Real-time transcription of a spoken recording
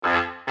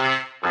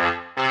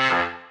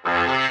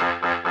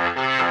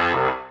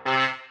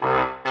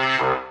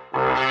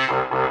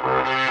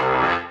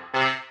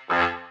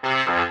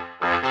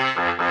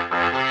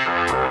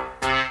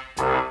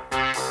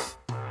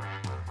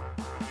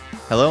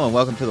Hello and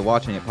welcome to the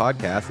Watching It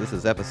podcast. This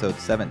is episode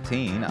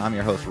 17. I'm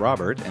your host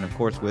Robert, and of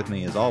course with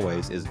me as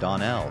always is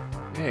Donnell.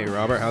 Hey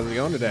Robert, how's it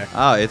going today?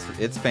 Oh,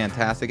 it's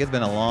fantastic. It's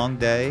been a long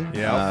day.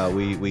 Yeah.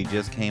 We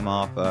just came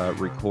off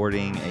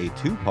recording a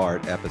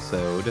 2-part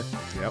episode.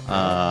 Yep.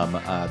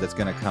 That's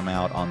going to come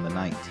out on the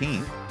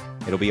 19th.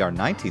 It'll be our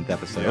 19th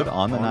episode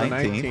on the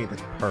 19th.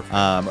 That's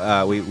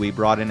perfect. We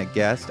brought in a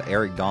guest,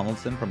 Eric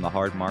Donaldson from the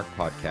Hard Mark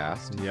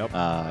podcast. Yep.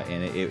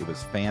 And it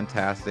was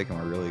fantastic, and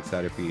we're really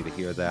excited for you to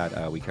hear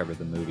that. We covered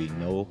the movie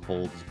No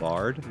Holds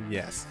Barred.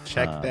 Yes.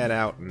 Check that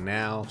out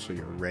now, so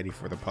you're ready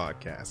for the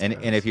podcast.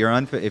 And if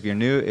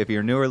you're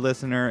a newer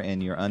listener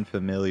and you're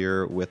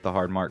unfamiliar with the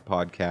Hard Mark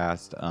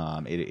podcast,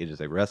 it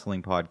is a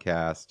wrestling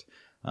podcast.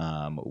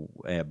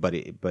 But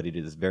it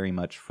is very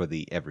much for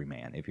the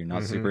everyman. If you're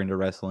not super into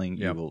wrestling,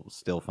 you will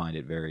still find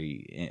it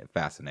very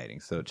fascinating.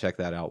 So check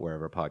that out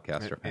wherever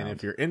podcasts are found. And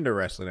if you're into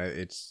wrestling,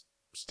 it's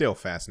still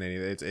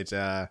fascinating. It's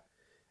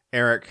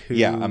Eric, who's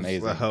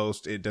amazing. the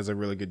host. It does a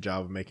really good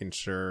job of making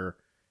sure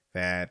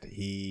that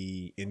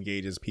he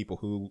engages people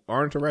who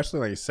aren't into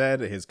wrestling. Like you said,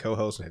 his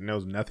co-host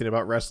knows nothing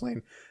about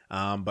wrestling,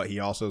 but he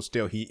also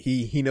still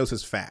he knows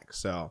his facts.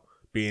 So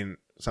being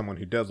someone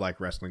who does like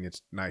wrestling,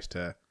 it's nice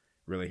to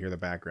really hear the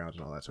backgrounds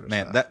and all that sort of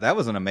stuff. That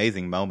was an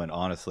amazing moment,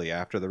 honestly,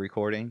 after the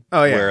recording.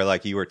 Oh, yeah. Where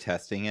like you were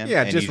testing him,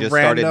 yeah, and just you just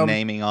random, started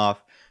naming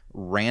off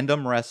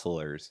random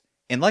wrestlers,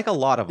 and like a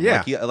lot of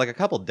them, like a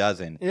couple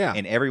dozen. Yeah.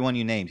 And everyone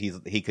you named,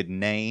 he could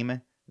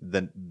name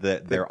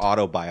their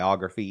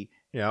autobiography.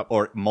 Yep.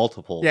 Or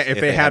multiples. Yeah, if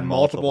they had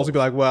multiples, he'd be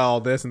like, well,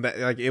 this and that.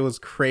 Like, it was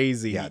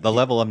crazy. Yeah, the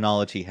level of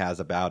knowledge he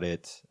has about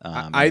it,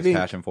 his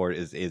passion for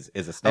it is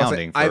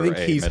astounding. I think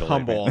he's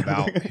humble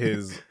about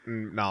his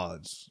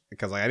knowledge.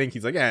 Because like, I think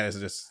he's like, yeah, this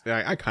is just,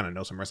 I kind of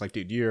know some wrestling. Like,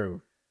 dude,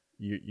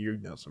 you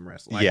know some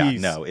wrestling. Like,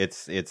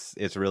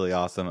 it's really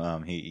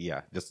awesome.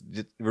 Just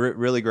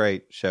really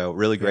great show,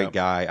 really great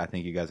guy. I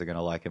think you guys are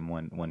gonna like him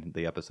when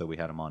the episode we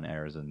had him on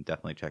airs, and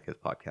definitely check his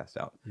podcast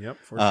out. Yep,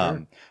 for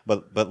sure.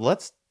 But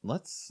let's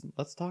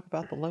talk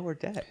about the lower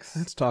decks.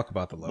 Let's talk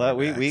about the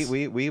lower decks.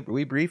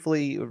 We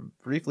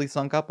briefly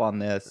sunk up on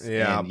this.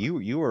 Yeah. And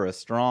you were a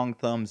strong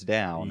thumbs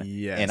down.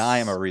 Yes. And I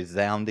am a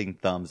resounding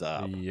thumbs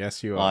up.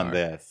 Yes, you on are.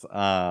 this.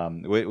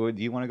 Do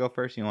you want to go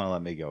first? Or you want to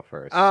let me go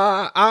first?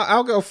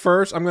 I'll go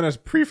first. I'm gonna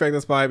prefix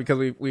this by, because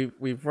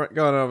we've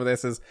gone over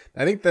this. Is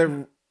I think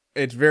that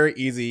it's very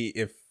easy,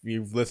 if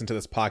you've listened to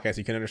this podcast,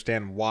 you can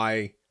understand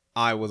why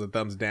I was a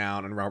thumbs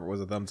down and Robert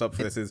was a thumbs up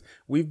for this. Is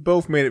we've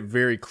both made it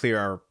very clear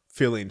our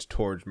feelings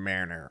towards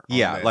Mariner.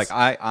 Yeah, like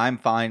I'm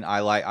fine.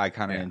 I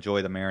kind of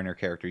enjoy the Mariner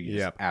character. You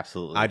just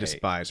absolutely I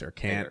despise her.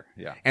 Can't. Her.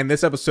 Yeah. And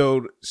this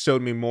episode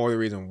showed me more the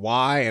reason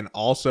why, and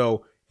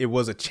also it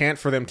was a chance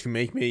for them to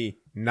make me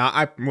not.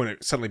 I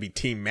wouldn't suddenly be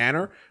Team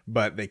Manor,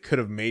 but they could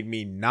have made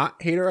me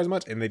not hate her as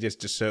much, and they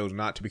just chose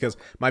not to. Because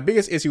my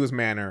biggest issue with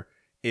Manor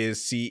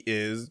is she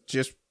is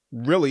just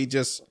really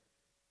just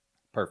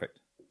perfect.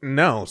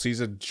 No,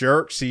 she's a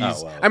jerk. She's.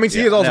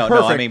 She is also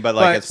perfect. No, I mean, but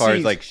as far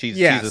as like she's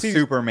a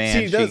Superman.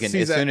 She can, as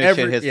soon as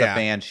shit hits the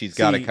fan, she's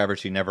got it covered.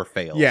 She never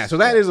fails. Yeah, so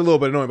that is a little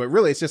bit annoying, but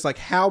really, it's just like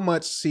how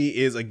much she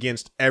is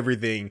against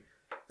everything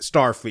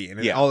Starfleet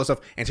and all this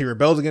stuff, and she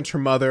rebels against her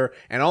mother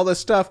and all this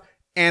stuff.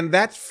 And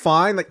that's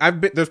fine. Like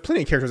there's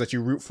plenty of characters that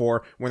you root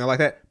for when they're like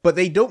that, but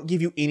they don't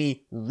give you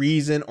any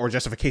reason or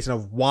justification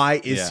of why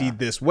is she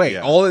this way.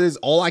 Yeah.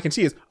 All I can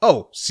see is,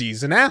 oh,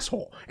 she's an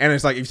asshole. And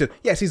it's like, if you said,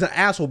 yeah, she's an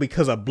asshole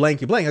because of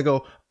blanky blank, I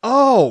go,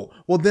 oh,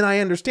 well then I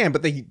understand.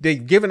 But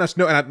they've given us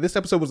this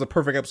episode was the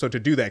perfect episode to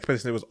do that, especially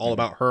since it was all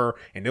about her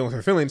and dealing with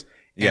her feelings.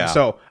 Yeah. And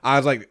so I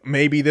was like,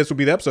 maybe this would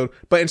be the episode,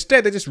 but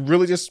instead they just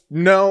really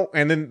no.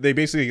 And then they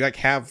basically like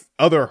have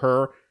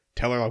her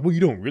tell her like, well, you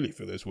don't really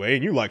feel this way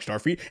and you like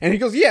Starfleet. And he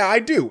goes, yeah, I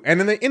do.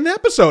 And then in the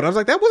episode, I was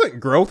like, that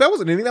wasn't growth. That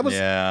wasn't anything. That was,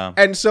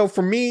 And so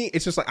for me,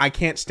 it's just like, I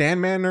can't stand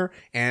Manor.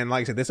 And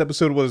like I said, this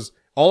episode was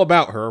all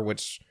about her,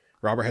 which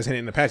Robert has hinted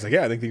in the past. Like,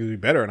 yeah, I think things would be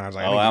better. And I was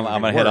like, I'm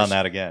going to hit on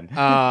that again.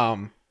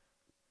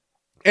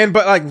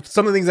 But like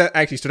some of the things that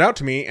actually stood out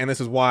to me, and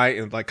this is why,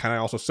 and like kind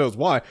of also shows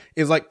why,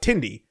 is like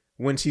Tindy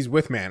when she's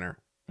with Manor.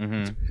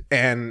 Mm-hmm.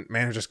 And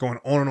Manor's just going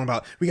on and on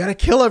about, we gotta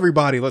kill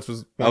everybody.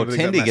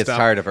 Tindy gets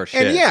tired of her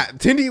shit. And yeah,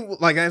 Tindy,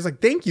 like I was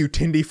like, thank you,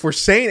 Tindy, for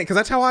saying it, because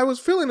that's how I was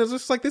feeling. It was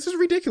just like, this is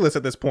ridiculous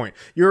at this point.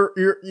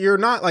 You're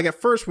not like, at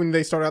first when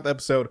they start out the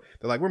episode,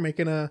 they're like, we're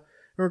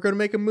gonna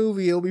make a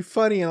movie, it'll be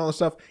funny and all this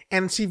stuff,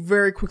 and she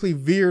very quickly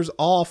veers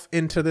off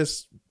into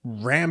this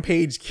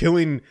rampage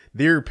killing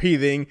their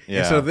thing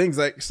instead of things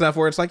like stuff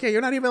where it's like, yeah, you're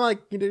not even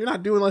like, you're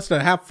not doing this to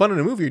have fun in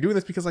a movie, you're doing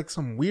this because like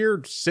some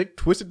weird sick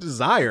twisted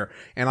desire.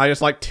 And I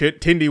just like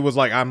Tindy was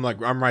like, I'm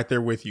right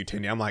there with you,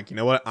 Tindy. I'm like, you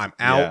know what, I'm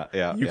out.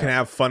 You can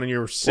have fun in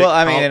your sick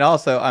and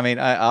also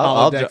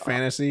I'll deck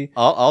fantasy.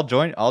 I'll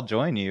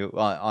join you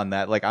on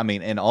that. Like, I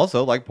mean, and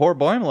also like poor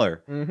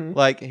Boimler,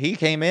 like he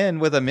came in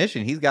with a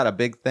mission. He's got a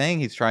big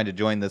thing. He's trying to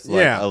join this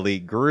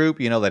elite group,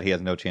 that he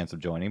has no chance of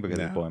joining because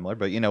he's Boimler,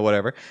 but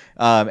whatever.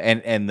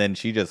 And then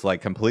she just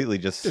like completely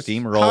just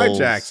steamrolls,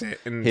 hijacks it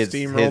and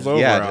steamrolls over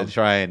him. to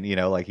try and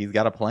like he's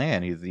got a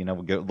plan. He's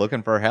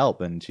looking for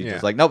help, and she's Yeah.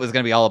 just like, nope, it's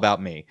gonna be all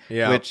about me.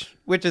 Yeah.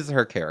 Which is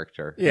her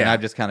character. Yeah. And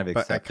I've just kind of But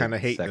I accepted. kind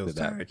of hate accepted those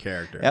that. kind of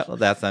characters. Yeah, well,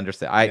 that's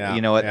understandable. Yeah,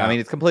 You know what? yeah. I mean,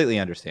 it's completely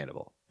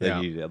understandable that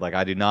Yeah. you like.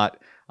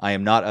 I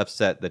am not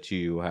upset that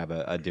you have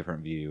a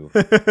different view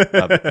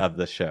of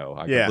the show.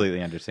 I Yeah.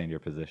 completely understand your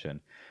position.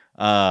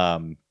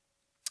 I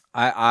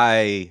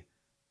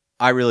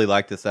really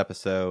liked this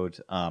episode.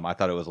 I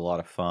thought it was a lot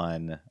of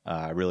fun.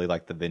 I really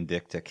liked the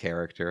Vindicta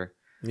character.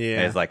 Yeah.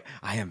 And it's like,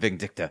 I am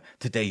Vindicta.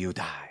 Today you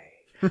die.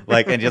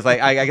 Like, and just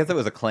like, I guess it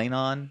was a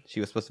Klingon.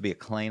 She was supposed to be a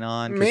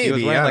Klingon. 'Cause she was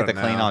Maybe, wearing I like the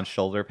don't know. Klingon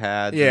shoulder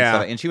pads.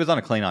 Yeah. And she was on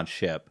a Klingon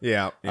ship.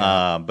 Yeah.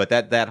 But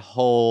that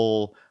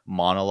whole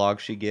monologue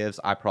she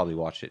gives, I probably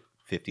watched it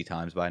 50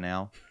 times by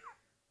now.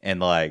 And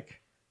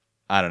like,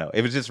 I don't know.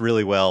 It was just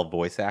really well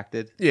voice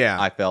acted. Yeah.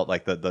 I felt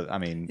like I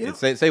mean, You know-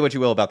 say what you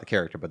will about the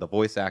character, but the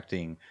voice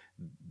actor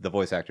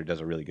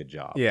does a really good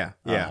job. Yeah.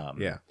 Yeah.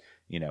 Yeah.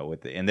 You know,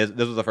 and this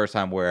was the first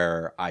time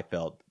where I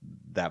felt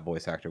that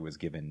voice actor was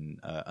given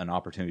an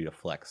opportunity to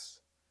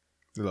flex.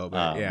 A little bit.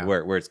 Yeah.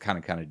 Where it's kind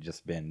of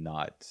just been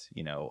not,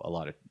 a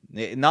lot of,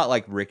 not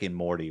like Rick and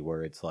Morty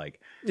where it's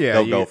like Yeah.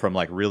 they'll go from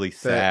like really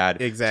sad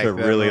to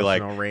really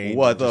like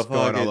what the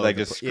fuck, is like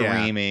just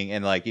screaming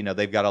and like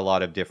they've got a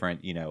lot of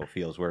different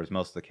feels, whereas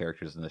most of the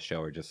characters in the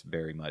show are just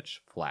very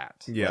much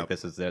flat. Yeah. Like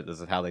this is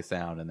how they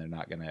sound, and they're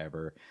not going to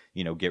ever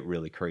get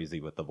really crazy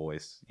with the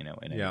voice in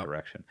any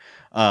direction.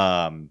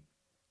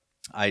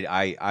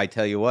 I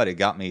tell you what, it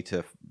got me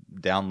to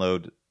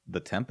download The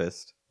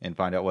Tempest and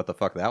find out what the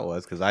fuck that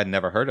was, because I'd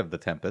never heard of The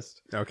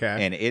Tempest. Okay.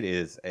 And it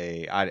is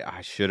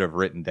I should have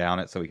written down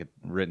it so we could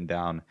written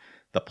down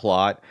the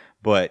plot.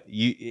 But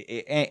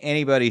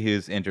anybody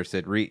who's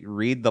interested,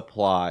 read the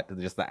plot,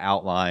 just the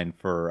outline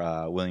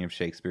for William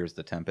Shakespeare's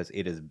The Tempest.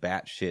 It is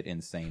batshit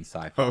insane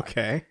sci-fi.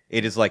 Okay.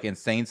 It is like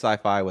insane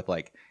sci-fi with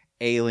like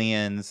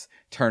aliens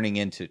turning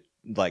into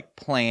like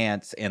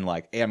plants and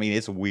like, I mean,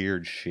 it's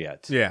weird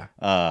shit. Yeah.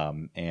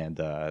 And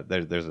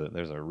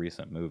there's a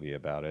recent movie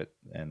about it,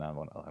 and I'm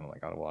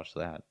like, gotta watch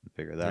that and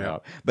figure that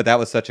out. But that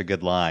was such a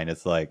good line.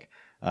 It's like,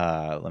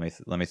 let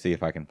me see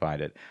if I can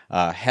find it.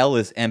 Hell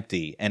is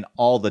empty and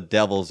all the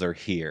devils are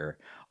here.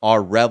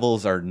 Our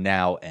revels are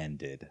now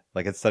ended.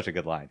 Like, it's such a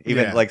good line.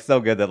 Even like so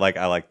good that like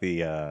I like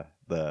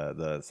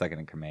the second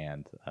in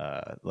command.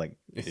 Like,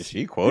 is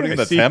she quoting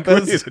The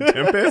Tempest? The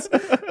Tempest?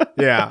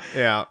 Yeah.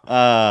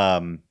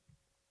 Yeah.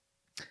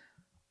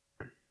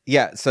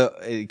 Yeah, so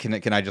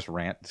can I just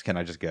rant? Can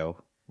I just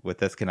go with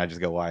this? Can I just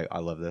go why I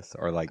love this?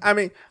 Or like, I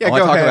mean, yeah, I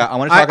want to talk ahead. about. I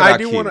want to talk about I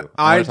do Q. wanna,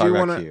 I do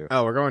want to.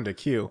 Oh, we're going to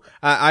Q.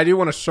 I do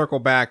want to circle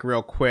back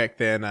real quick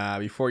then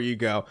before you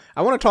go.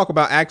 I want to talk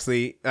about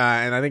actually,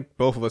 and I think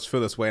both of us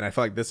feel this way, and I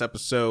feel like this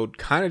episode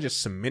kind of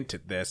just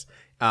cemented this.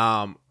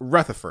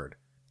 Rutherford.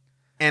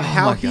 And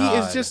how he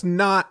is just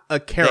not a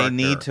character. They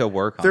need to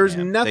work on There's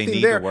him.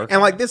 nothing there.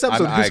 And like this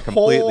episode, I this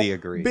completely whole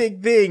agree.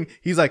 big thing,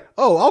 he's like,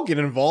 oh, I'll get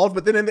involved.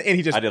 But then in the end,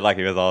 he just... I did like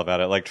he was all about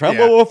it. Like,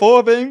 tremble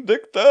before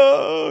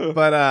Vindicta.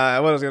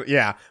 But what was gonna...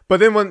 Yeah. But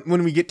then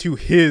when we get to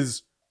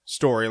his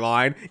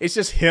storyline, it's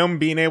just him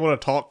being able to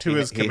talk to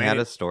his commander. He had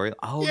a story.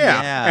 Oh,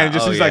 yeah. And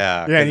just he's like,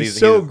 and he's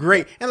so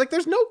great. And like,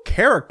 there's no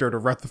character to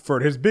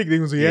Rutherford. His big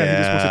thing was, he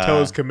just wants to tell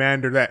his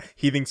commander that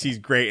he thinks he's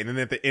great. And then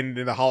at the end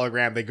of the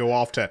hologram, they go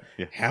off to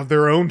have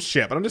their own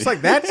ship. And I'm just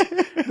like,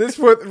 this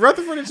what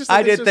Rutherford is just.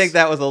 I did think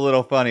that was a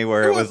little funny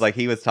where it was like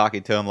he was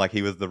talking to him like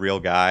he was the real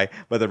guy,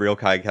 but the real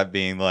guy kept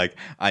being like,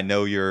 I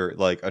know you're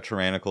like a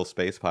tyrannical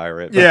space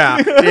pirate.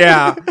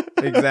 Yeah,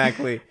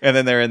 exactly. And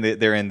then they're in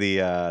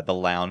the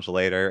lounge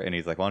later, and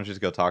he's like, why don't you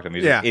just go talk to him?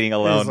 He's just eating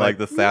alone, like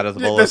the saddest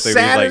bullet. He's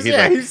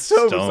like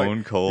so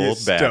stone cold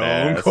badass.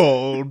 Stone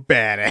cold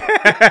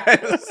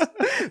badass.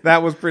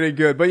 That was pretty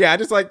good. But yeah, I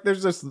just like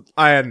there's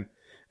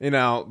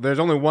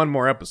only one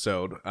more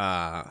episode.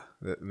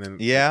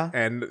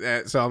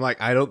 And so I'm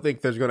like, I don't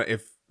think there's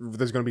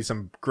gonna be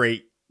some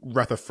great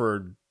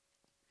Rutherford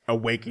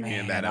awakening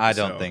in that episode. I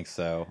don't think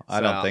so.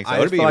 I don't think so. It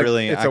would be like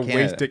really. It's a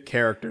wasted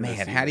character.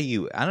 Man, how do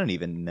you? I don't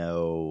even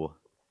know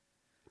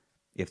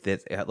if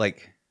that's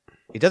like.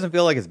 It doesn't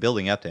feel like it's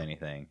building up to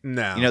anything.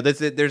 No,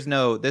 this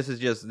is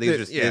just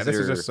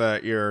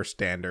your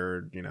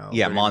standard,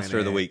 monster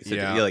of the week. So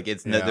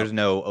there's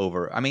no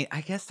over. I mean,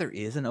 I guess there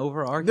is an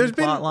overarching there's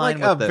been plot line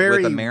like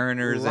with the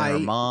Mariners and her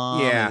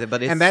mom. Yeah,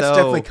 but it's that's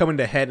definitely coming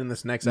to head in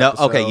this next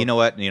episode. Okay, you know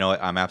what?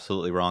 I'm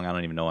absolutely wrong. I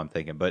don't even know what I'm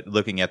thinking. But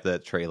looking at the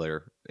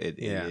trailer, it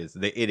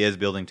is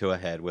building to a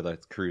head where the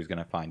crew's going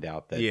to find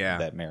out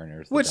that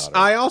Mariners. Which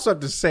I also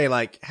have to say,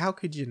 like, how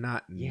could you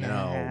not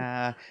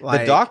know?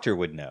 The doctor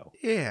would know.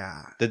 Yeah.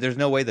 That there's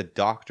no way the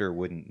doctor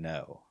wouldn't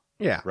know.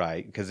 Yeah.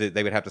 Right? Because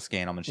they would have to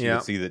scan them, and she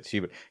would see that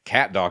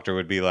Cat Doctor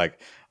would be like,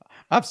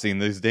 I've seen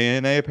these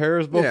DNA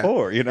pairs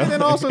before, And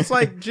then also it's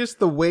like just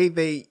the way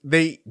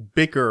they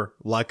bicker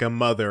like a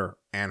mother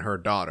and her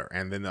daughter.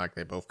 And then like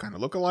they both kind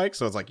of look alike.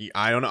 So it's like,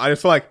 I don't know. I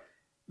just feel like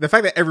the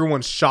fact that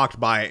everyone's shocked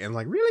by it and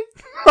like, really?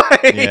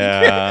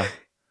 Yeah.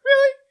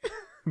 Really?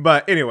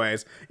 But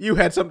anyways, you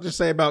had something to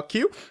say about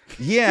Q?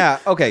 Yeah.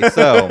 Okay.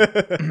 So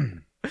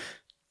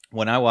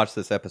when I watched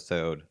this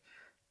episode,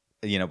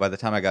 by the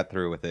time I got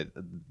through with it,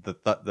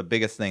 the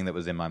biggest thing that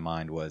was in my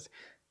mind was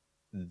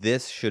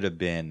this should have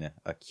been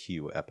a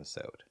Q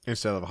episode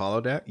Instead of a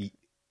holodeck?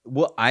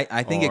 Well,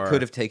 I think it Or-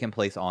 could have taken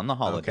place on the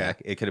holodeck. Okay.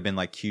 It could have been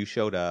like Q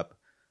showed up,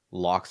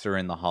 locks her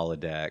in the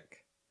holodeck,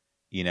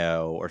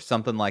 or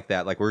something like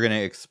that. Like, we're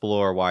gonna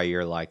explore why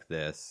you're like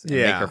this, and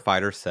make Yeah. her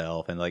fight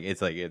herself, and like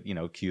it's like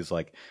Q's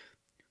like,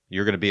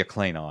 you're gonna be a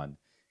Klingon,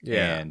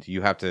 and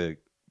you have to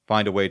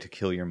find a way to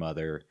kill your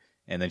mother,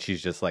 and then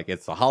she's just like,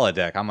 it's the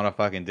holodeck, I'm gonna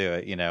fucking do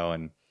it,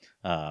 and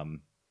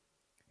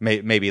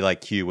maybe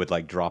like Q would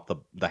like drop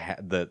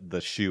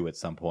the shoe at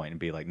some point and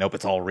be like, nope,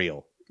 it's all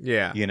real.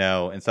 Yeah.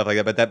 And stuff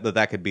like that. But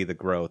that could be the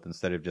growth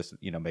instead of just,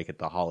 make it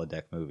the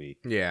holodeck movie.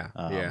 Yeah.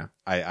 Yeah.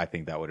 I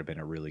think that would have been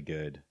a really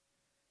good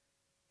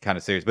kind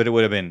of series, but it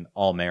would have been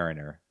all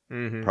Mariner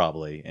Mm-hmm.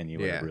 probably, and you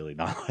would have Yeah. really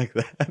not like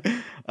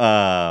that.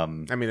 I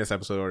mean, this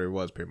episode already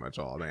was pretty much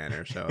all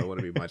Manor, so it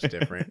wouldn't be much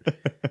different.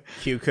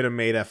 Q could have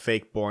made a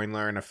fake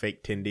Boimler and a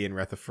fake Tindy and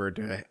Rutherford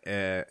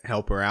to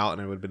help her out,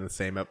 and it would have been the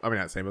same.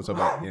 Not same episode,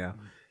 but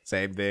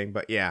same thing.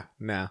 But yeah,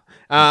 no.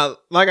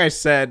 Like I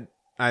said,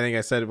 I think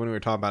I said when we were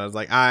talking about it, I was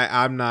like,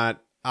 I'm going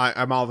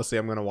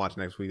to watch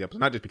next week's episode,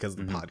 not just because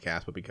of the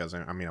podcast, but because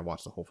I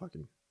watched the whole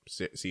fucking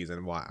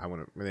season. Why I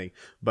want to think,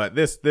 but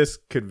this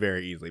could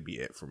very easily be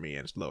it for me.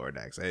 And it's Lower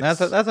Decks.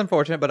 That's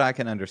unfortunate, but I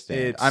can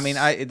understand. I mean,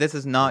 this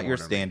is not your more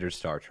to me. standard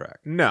Star Trek.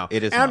 No,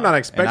 It is. And I'm not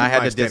expecting. And I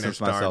had my to distance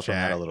standard myself Star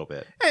from that Trek. a little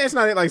bit. It's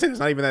not like I said. It's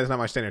not even that. It's not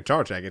my standard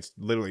Star Trek. It's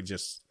literally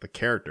just the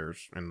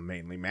characters and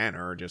mainly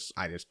Manor.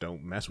 I just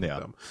don't mess with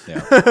them. Yeah.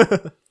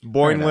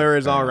 Boimler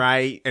is fair all enough.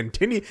 right, and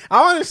Tindy.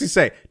 I honestly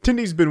say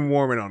Tindy's been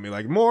warming on me.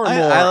 Like more and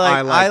more. I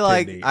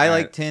like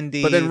Tindy.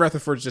 Tindy. But then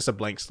Rutherford's just a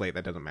blank slate.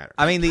 That doesn't matter.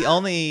 I mean, the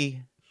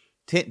only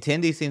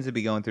Tindy seems to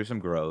be going through some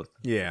growth,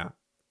 Yeah.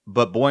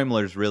 but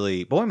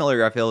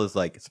Boimler I feel is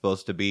like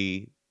supposed to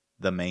be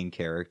the main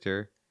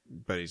character,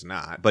 But he's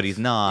not. but he's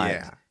not.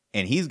 Yeah.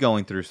 And he's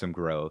going through some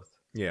growth.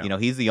 Yeah.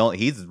 He's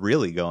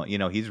really going.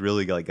 He's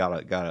really like got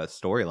a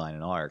storyline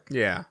and arc.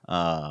 Yeah.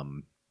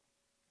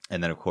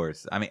 And then of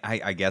course, I mean,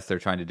 I guess they're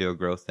trying to do a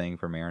growth thing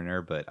for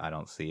Mariner, but I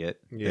don't see it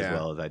as Yeah.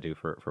 well as I do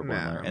for Boimler. Nah,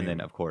 I and mean-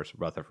 then of course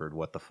Rutherford.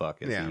 What the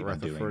fuck is he even doing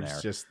Rutherford's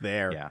there? just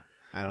there. Yeah.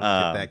 I don't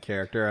get that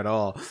character at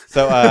all.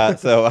 So I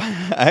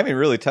haven't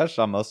really touched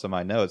on most of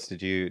my notes.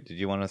 Did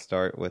you want to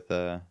start with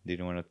did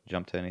you want to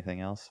jump to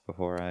anything else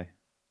before I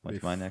went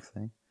to my next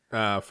thing?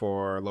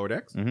 For Lower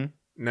Decks? Mm-hmm.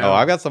 No. Oh,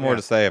 I've got some more Yeah.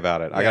 to say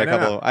about it. I Yeah, got a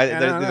couple.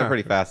 These no. are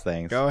pretty fast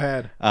things. Go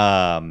ahead.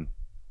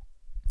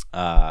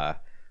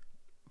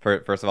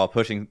 First of all,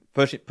 pushing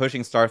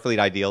Starfleet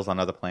ideals on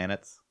other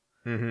planets.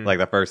 Mm-hmm. Like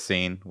the first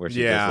scene where she's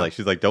Yeah. just like,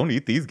 she's like, don't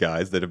eat these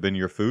guys that have been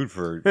your food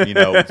for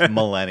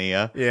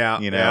millennia.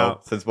 Yeah.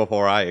 Since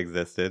before I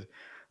existed.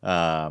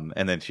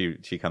 And then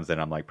she comes in.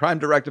 I'm like, Prime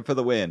Directive for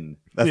the win.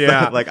 That's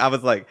Yeah. like I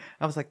was like,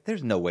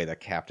 there's no way the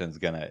captain's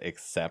gonna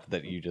accept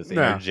that you just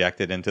No.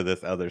 interjected into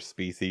this other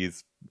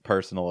species'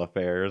 personal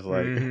affairs.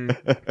 Like,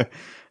 Mhm.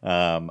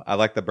 I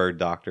like the bird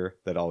doctor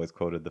that always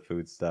quoted the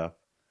food stuff.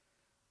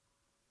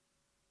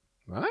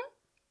 What?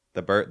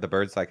 The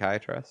bird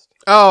psychiatrist.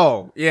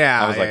 Oh,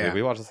 yeah. I was like, yeah. did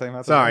we watch the same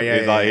episode? Sorry, yeah,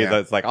 He's yeah, like, yeah.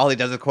 It's like all he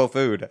does is quote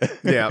food.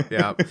 Yeah,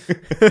 yeah.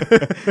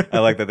 I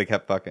like that they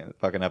kept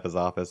fucking up his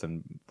office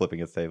and flipping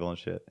his table and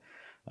shit.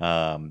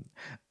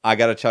 I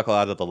got a chuckle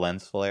out of the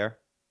lens flare.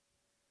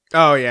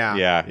 Oh, yeah.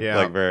 Yeah,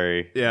 like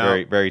very,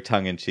 very, very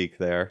tongue in cheek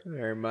there.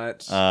 Very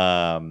much.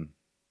 So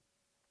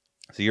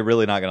you're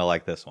really not gonna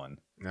like this one.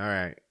 All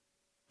right.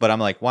 But I'm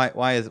like,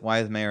 why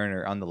is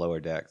Mariner on the lower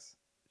decks?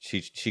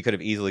 She could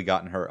have easily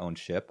gotten her own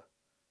ship.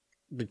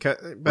 But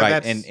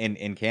Right, that's...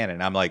 in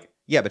canon. I'm like,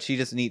 yeah, but she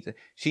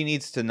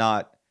needs to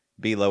not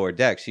be lower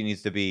deck. She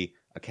needs to be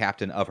a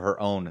captain of her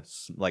own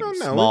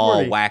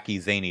small, wacky,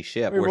 zany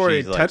ship. We've where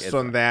already she's touched like,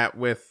 on that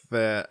with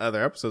the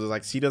other episodes.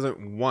 Like, she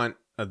doesn't want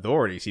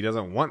authority. She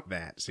doesn't want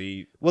that.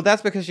 Well,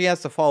 that's because she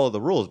has to follow the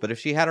rules. But if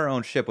she had her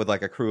own ship with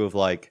like a crew of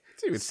like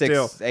Dude,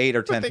 6, 8,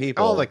 or 10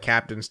 people, all the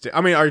captains. I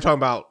mean, are you talking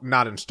about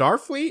not in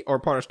Starfleet or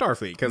part of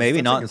Starfleet? Cause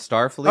maybe not in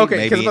Starfleet.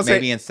 Okay, 'cause let's say-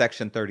 maybe in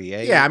Section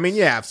 38. Yeah, I mean,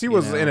 yeah, if she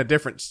was know? in a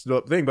different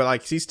thing, but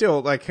like she's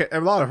still like a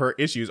lot of her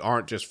issues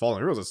aren't just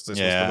following rules. It's just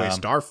the way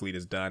Starfleet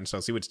is done.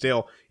 So she would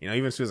still,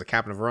 even if she was a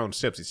captain of her own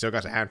ship, she still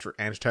got to answer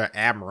to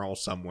admiral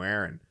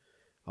somewhere and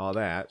all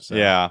that. So.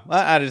 Yeah,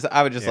 I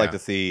would just like Yeah. to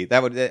see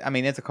that. I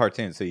mean, it's a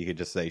cartoon, so you could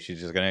just say she's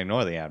just going to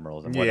ignore the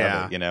admirals and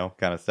whatever, Yeah.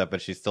 kind of stuff.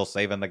 But she's still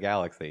saving the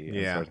galaxy. and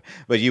Yeah. sort of-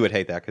 but you would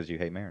hate that because you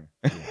hate Mariner.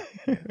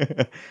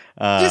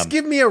 Just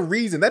give me a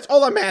reason. That's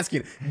all I'm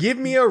asking. Give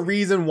me a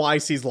reason why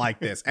she's like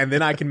this, and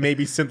then I can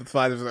maybe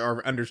sympathize with her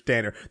or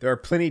understand her. There are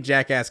plenty of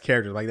jackass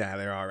characters like that.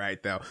 They're all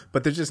right though,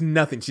 but there's just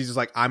nothing. She's just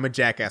like, I'm a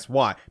jackass.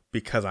 Why?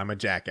 Because I'm a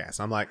jackass.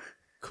 I'm like,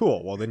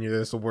 cool. Well, then you're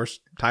just the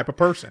worst type of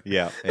person.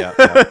 Yeah. All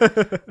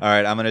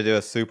right, I'm going to do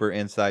a super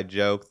inside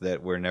joke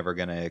that we're never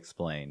going to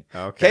explain.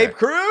 Okay. Cape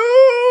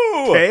Crew.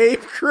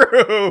 Cape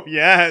Crew.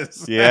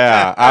 Yes.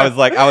 Yeah, I was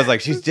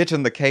like, she's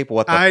ditching the cape.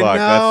 What the I fuck? know.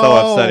 That's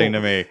so upsetting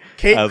to me.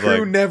 Cape I was Crew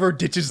like, never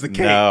ditches the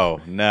cape.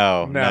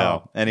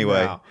 No.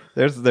 Anyway, No.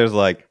 there's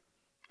like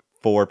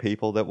 4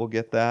 people that will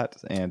get that,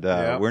 and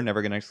Yep. we're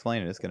never gonna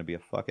explain it. It's gonna be a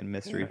fucking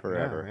mystery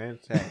forever.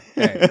 No,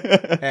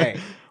 hey.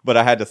 But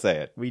I had to say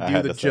it. We I do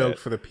had the to say joke it.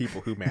 for the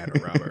people who matter,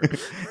 Robert.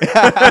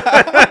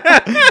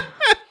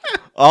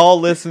 All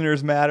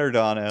listeners matter,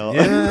 Donnell.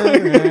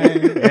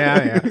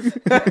 Yeah.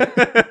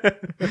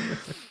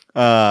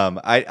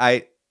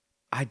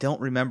 I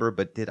don't remember,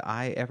 but did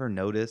I ever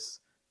notice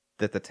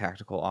that the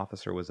tactical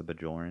officer was a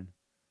Bajoran?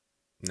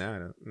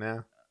 No.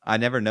 I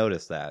never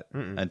noticed that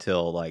Mm-mm.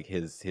 until like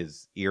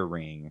his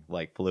earring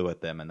like flew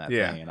at them in that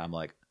Yeah. thing, and I'm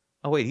like,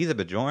 oh wait, he's a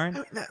Bajoran. I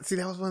mean,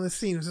 that was one of the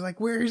scenes. It was like,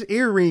 where's his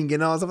earring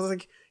and all this stuff. I was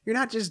like, you're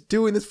not just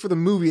doing this for the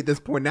movie at this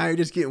point. Now you're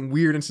just getting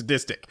weird and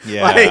sadistic.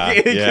 Yeah, Like,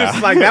 it's yeah.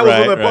 just like, that was Right,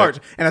 one of the right. parts.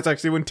 And that's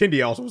actually when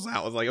Tindy also was out.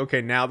 I was like,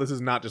 okay, now this is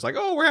not just like,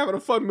 oh, we're having a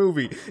fun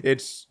movie.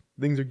 It's,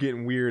 things are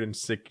getting weird and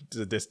sick,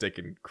 sadistic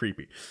and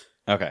creepy.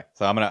 Okay,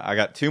 so I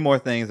got 2 more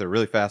things that are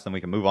really fast, and we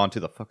can move on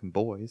to the fucking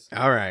boys.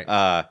 All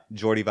right.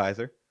 Jordy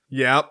Visor.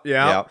 Yep.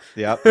 Yep.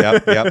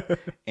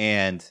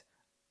 And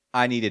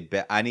I needed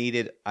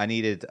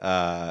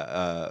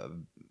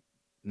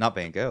not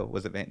Van Gogh,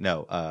 was it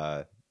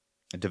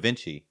Da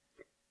Vinci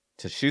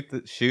to shoot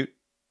the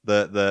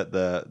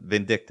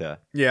Vindicta,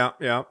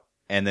 Yeah.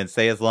 and then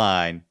say his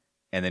line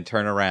and then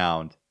turn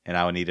around, and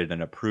I needed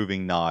an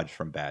approving nod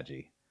from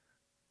Badgie.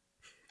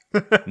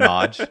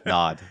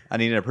 Nod. I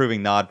need an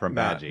approving nod from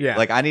Nod, Badgie. yeah.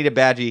 Like I need a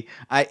Badgie.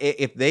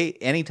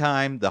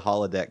 Anytime the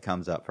holodeck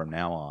comes up from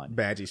now on,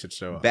 Badgie should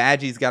show up.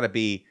 Badgie's got to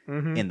be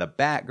Mhm. in the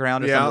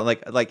background or Yeah.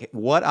 something. Like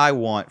what I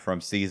want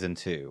from season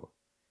 2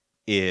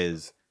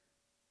 is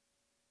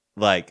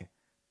like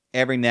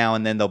every now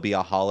and then there'll be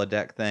a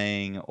holodeck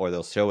thing, or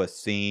they'll show a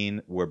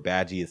scene where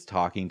Badgie is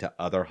talking to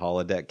other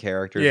holodeck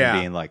characters Yeah. and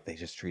being like, they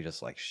just treat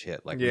us like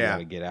shit. Like we Yeah.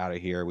 gotta get out of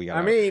here. We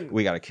mean,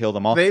 gotta kill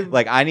them all. they've-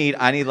 Like I need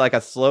like a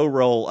slow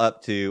roll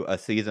up to a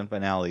season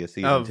finale of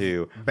season Of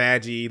 2.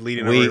 Badgie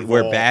leading a Where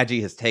revolt.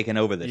 Badgie has taken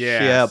over the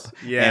Yes, ship,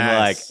 yes. and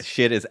like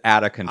shit is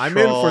out of control. I'm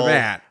in for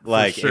that, for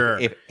Like sure.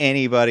 if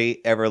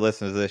anybody ever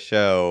listens to this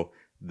show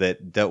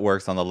that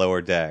works on the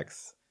lower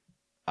decks,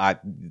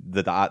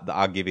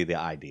 I'll give you the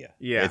idea.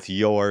 Yeah. It's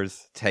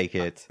yours. Take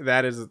it.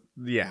 That is,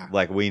 yeah.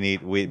 Like we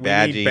need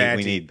Badgie. Badgie.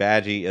 We need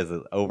Badgie as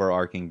an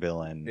overarching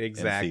villain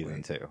Exactly.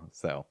 in season 2.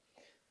 So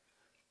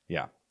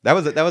yeah, that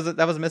was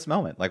a missed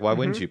moment. Like why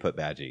wouldn't you put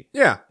Badgie?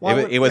 Yeah.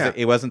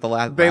 It wasn't the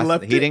last. They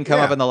left he it- didn't come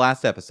up yeah. in the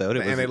last episode. It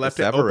was and they left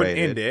separated.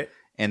 it open-ended.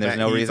 And there's that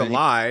no he's reason.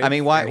 alive, I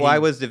mean, why and he-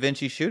 was Da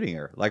Vinci shooting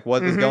her? Like,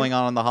 what was Mhm. going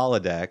on the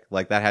holodeck?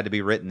 Like, that had to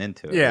be written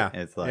into it. Yeah.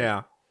 And it's like,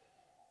 yeah.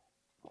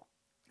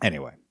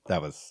 Anyway,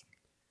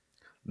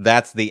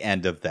 that's the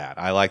end of that.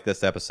 I like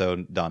this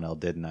episode. Donnell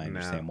didn't. I No.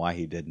 understand why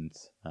he didn't.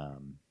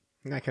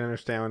 I can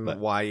understand But-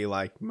 why you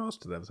like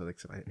most of them, so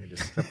except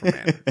for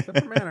Manor. Except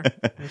for Manor.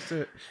 Let's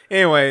do it.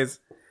 Anyways,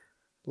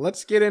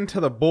 let's get into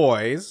the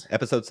boys.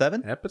 Episode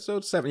 7?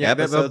 Episode 7. Yeah,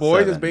 the Episode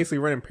boys is 7. basically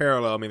running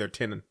parallel. I mean, they're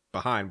 10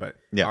 behind, but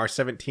Yeah. our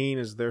 17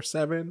 is their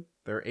 7.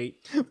 They're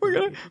 8. We're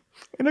gonna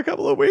in a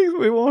couple of weeks.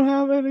 We won't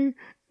have any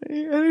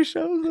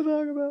shows to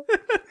talk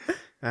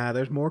about.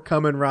 There's more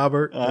coming,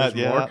 Robert. There's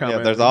more coming.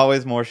 Yeah, there's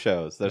always more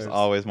shows. There's There's-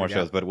 always more yeah.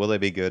 shows. But will they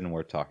be good and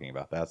worth talking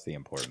about? That's the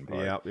important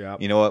part.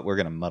 Yep. You know what? We're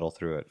gonna muddle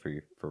through it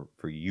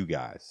for you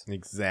guys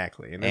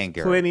Exactly. And there's And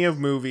girls. plenty of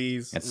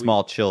movies. and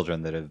small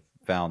children that have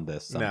found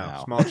this somehow.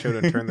 No, small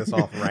children, turn this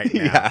off right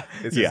now. Yeah,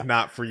 This yeah. is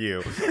not for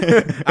you.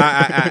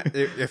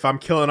 If I'm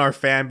killing our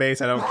fan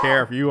base, I don't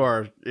care. If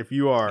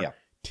you are Yeah.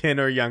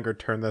 10 or younger,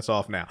 turn this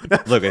off now.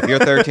 Look, if you're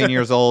 13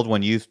 years old,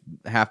 when you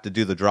have to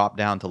do the drop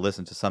down to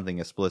listen to something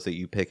explicit,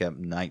 you pick up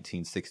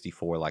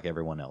 1964 like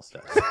everyone else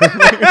does.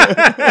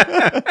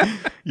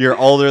 You're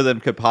older than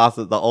could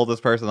possibly the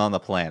oldest person on the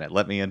planet.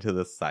 Let me into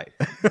this site.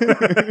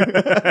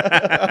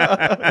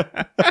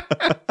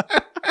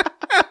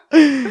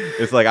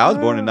 It's like I was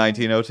born in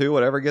 1902.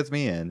 Whatever gets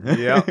me in.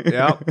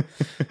 Yep.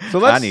 So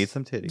let's I need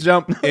some titties.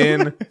 jump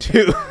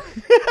into.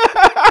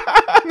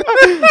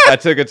 I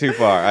took it too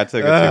far.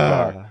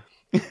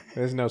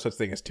 There's no such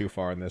thing as too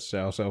far in this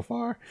show so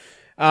far.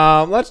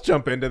 Let's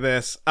jump into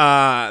this.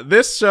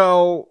 This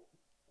show.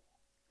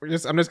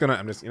 There's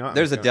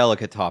a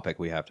delicate topic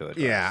we have to address.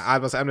 Yeah,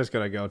 I'm just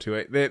gonna go to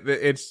it.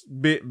 It's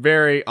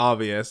very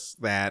obvious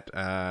that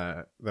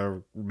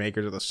the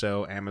makers of the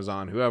show,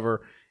 Amazon,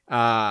 whoever,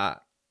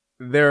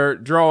 they're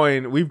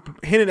drawing. We've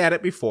hinted at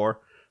it before,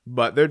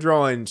 but they're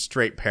drawing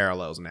straight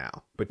parallels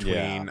now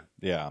between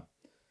Yeah.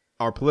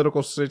 our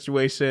political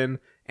situation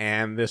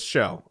and this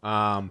show.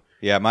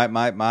 Yeah,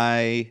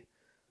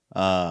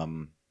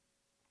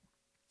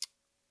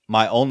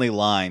 my only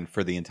line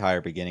for the entire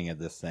beginning of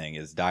this thing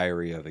is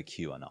Diary of a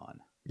QAnon.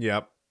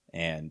 Yep.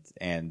 And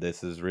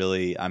this is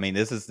really, I mean,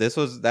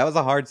 that was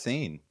a hard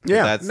scene.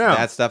 Yeah,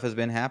 that stuff has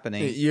been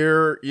happening.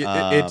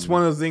 It's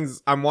one of those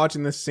things. I'm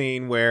watching this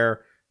scene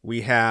where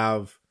we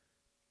have,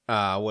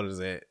 what is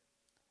it?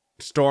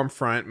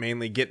 Stormfront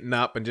mainly getting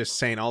up and just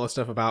saying all this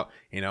stuff about,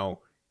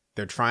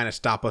 they're trying to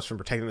stop us from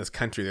protecting this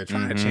country. They're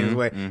trying to change the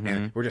way,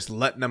 and we're just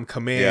letting them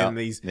come in.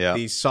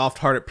 These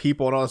soft-hearted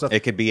people and all this stuff.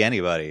 It could be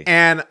anybody.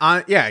 And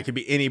it could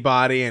be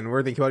anybody, and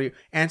we're thinking about you.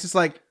 And it's just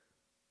like,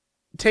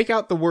 take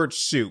out the word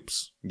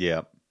soups.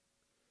 Yep.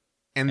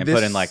 And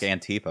put in like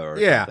Antifa or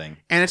something.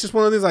 And it's just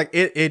one of these like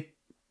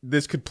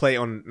this could play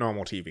on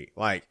normal TV.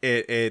 Like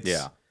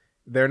it's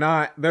they're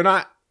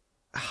not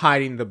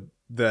hiding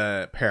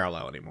the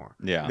parallel anymore.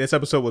 Yeah. This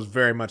episode was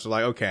very much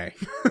like, okay.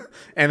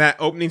 And that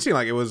opening scene,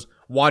 like it was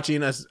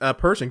watching a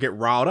person get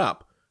riled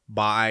up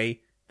by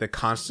the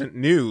constant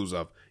news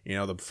of,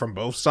 from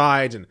both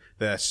sides and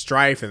the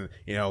strife and,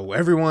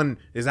 everyone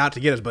is out to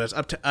get us, but it's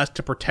up to us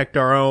to protect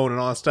our own and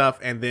all that stuff.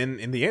 And then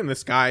in the end,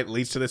 this guy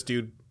leads to this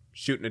dude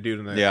shooting a dude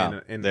in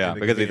the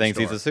because he thinks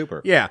store. he's a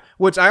super. Yeah.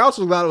 Which I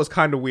also thought it was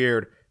kind of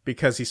weird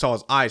because he saw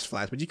his eyes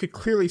flash, but you could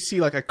clearly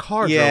see like a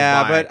car drove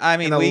by. But I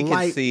mean, we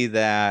can see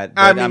that.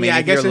 But,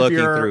 I guess if you're looking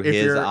through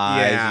his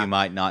eyes, you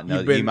might not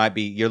know.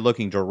 You're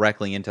looking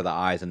directly into the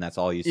eyes, and that's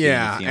all you see.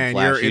 Yeah, you see him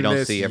flash. You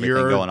don't see everything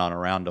going on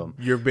around him.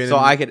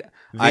 I could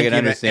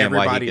understand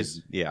why he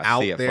could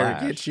out see it there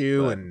flash, to get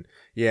you, and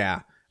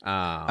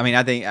I mean,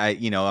 I think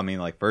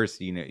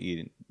first,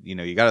 you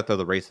got to throw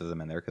the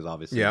racism in there because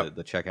obviously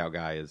the checkout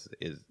guy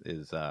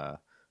is a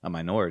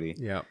minority.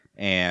 Yep.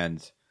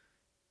 And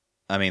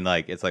I mean,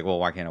 like, it's like, well,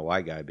 why can't a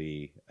white guy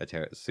be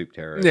a soup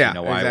terrorist? Yeah,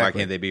 why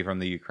can't they be from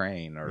the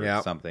Ukraine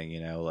or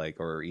something,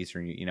 or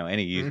Eastern,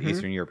 any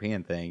Eastern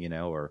European thing,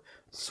 or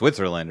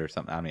Switzerland or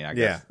something. I mean, I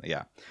guess,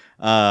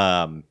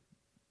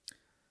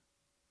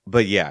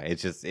 but yeah,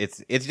 it's just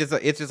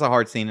a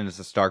hard scene, and it's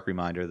a stark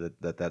reminder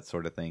that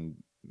sort of thing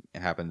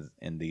happens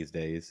in these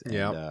days.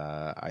 And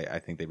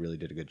I think they really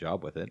did a good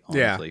job with it,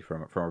 honestly,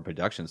 from a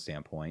production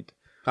standpoint.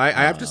 I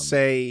have to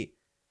say,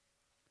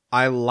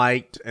 I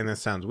liked, and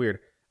this sounds weird,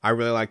 I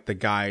really like the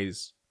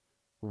guy's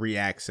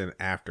reaction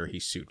after he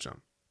shoots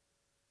him.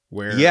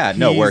 Where he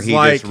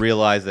just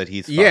realized that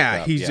he's fucked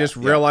up. He's just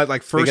realized,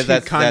 like, first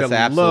he kind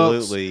of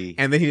looks,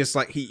 and then he just,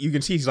 like, you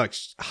can see he's, like,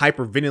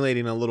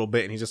 hyperventilating a little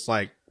bit, and he's just,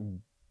 like,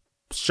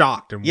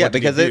 shocked. And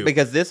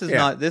because this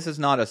is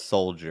not a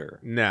soldier.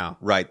 No.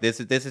 Right. This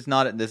is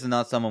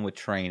not someone with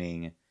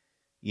training.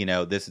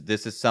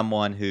 This is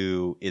someone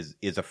who is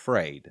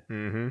afraid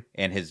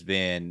and has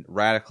been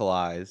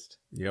radicalized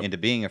into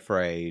being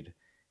afraid,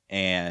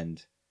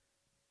 and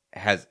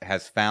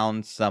has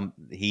found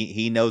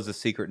he knows a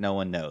secret no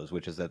one knows,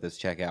 which is that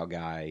this checkout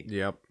guy,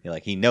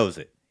 he knows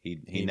it.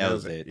 He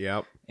knows it.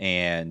 Yep.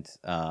 And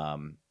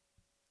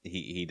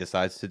he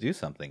decides to do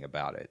something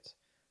about it.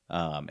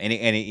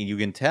 And you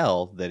can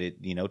tell that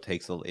it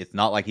takes it's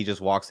not like he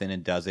just walks in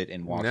and does it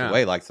and walks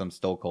away like some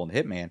Stone Cold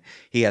hitman.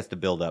 He has to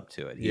build up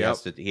to it. He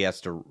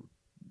has to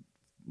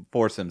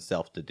force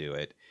himself to do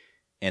it,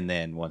 and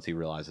then once he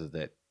realizes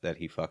that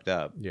he fucked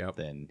up,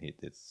 then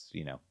it's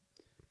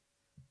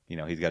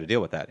he's got to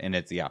deal with that. And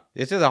it's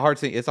just a hard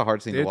scene. It's a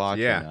hard scene to watch.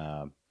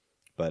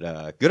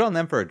 But good on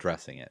them for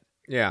addressing it.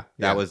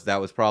 That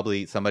was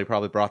probably somebody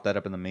brought that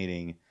up in the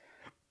meeting,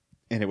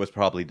 and it was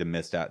probably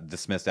dismissed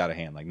out of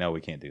hand. Like, no,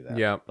 we can't do that.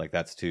 Yeah, like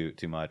that's too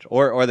much.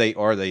 Or they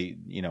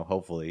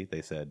hopefully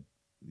they said,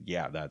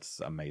 yeah, that's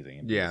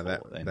amazing.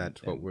 And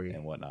that's what we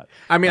and whatnot.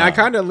 I mean, I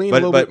kind of lean a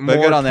little bit more.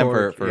 But good on them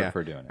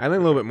for doing it. I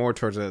lean a little bit more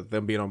towards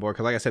them being on board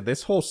because, like I said,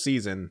 this whole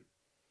season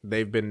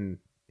they've been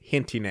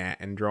hinting at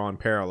and drawing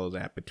parallels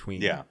at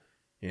between.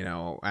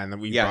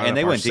 And we and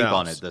they went deep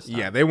on it this time.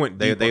 Yeah, they went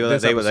deep.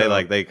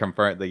 They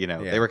confirmed that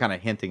they were kind of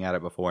hinting at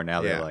it before.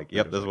 Now they're like,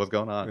 yep, this is what's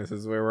going on. This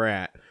is where we're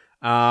at.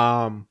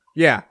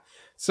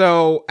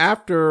 So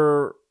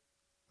after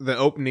the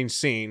opening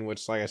scene,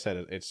 which, like I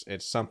said, it's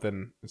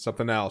something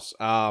else.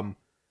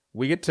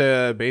 We get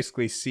to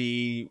basically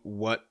see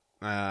what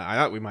I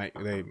thought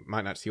they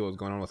might not see what was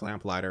going on with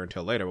Lamplighter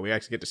until later, but we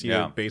actually get to see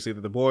basically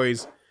that the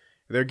boys,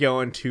 they're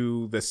going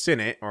to the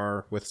Senate,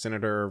 or with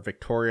Senator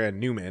Victoria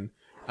Newman,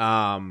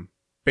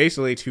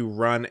 basically to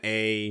run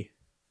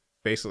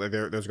there's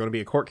going to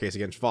be a court case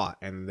against Vought,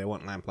 and they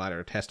want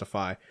Lamplighter to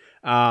testify.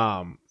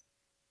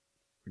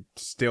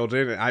 Still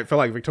didn't. I feel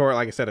like Victoria,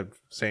 like I said, of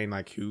saying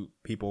like who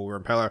people were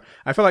in power,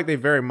 I feel like they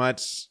very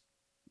much,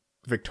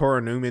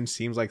 Victoria Newman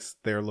seems like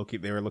they were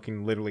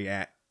looking literally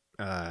at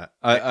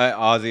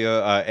AOC.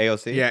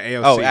 Yeah,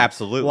 AOC. Oh,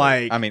 absolutely.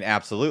 Like, I mean,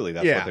 absolutely.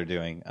 That's what they're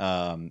doing.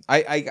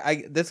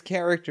 This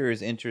character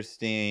is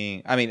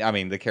interesting. I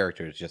mean, the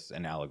character is just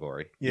an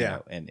allegory.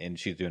 And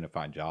she's doing a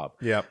fine job.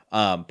 Yep.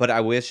 But I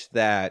wish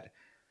that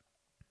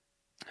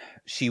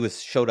she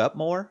showed up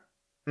more.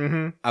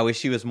 Mm-hmm. I wish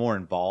she was more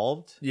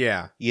involved.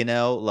 Yeah.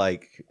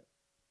 Like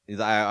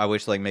I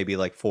wish like maybe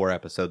like 4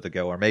 episodes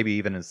ago, or maybe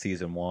even in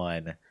season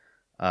 1,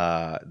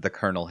 the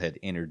Colonel had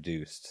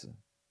introduced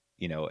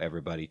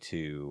everybody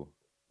to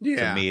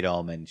meet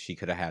him, and she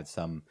could have had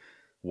some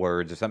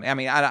words or something. I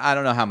mean, I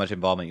don't know how much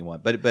involvement you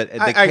want, but the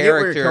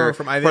character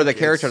for the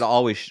character to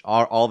always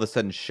all of a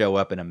sudden show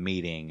up in a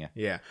meeting.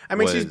 Yeah, I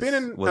mean, she's been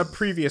in a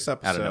previous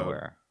episode out of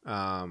nowhere.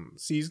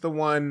 She's the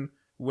one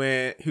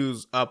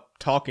who's up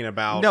talking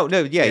about no,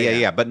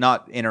 but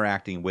not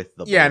interacting with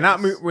the boys.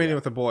 not waiting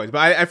with the boys. But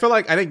I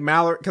think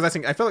Mallory, because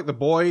I feel like the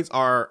boys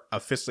are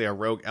officially a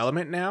rogue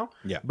element now.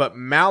 Yeah, but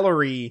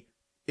Mallory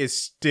is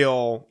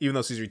still, even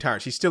though she's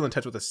retired, she's still in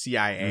touch with the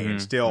CIA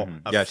and still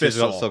official. Yeah, she's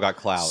still got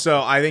clout.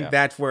 So I think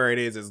that's where it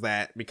is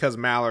that because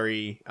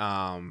Mallory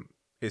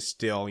is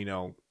still,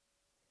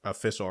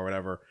 official or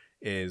whatever,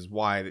 is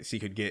why that she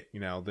could get,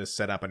 this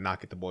set up and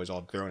not get the boys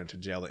all thrown into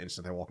jail the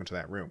instant they walk into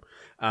that room.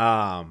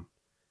 I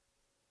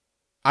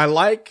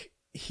like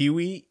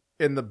Huey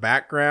in the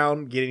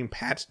background getting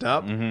patched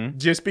up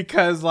just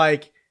because,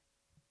 like,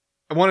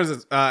 one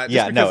is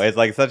it's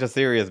like such a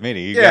serious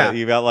meeting.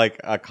 You got like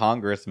a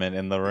congressman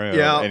in the room,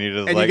 and you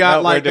just and like, you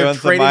got, we're doing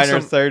some minor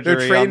surgery.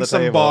 They're trading on the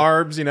some table.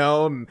 barbs,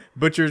 and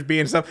butchers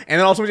being stuff, and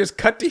then also we just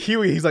cut to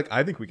Huey. He's like,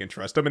 I think we can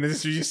trust him, and then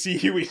you see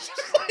Huey just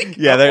like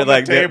they're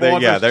like they're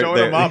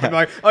showing him up, and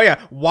like, oh yeah,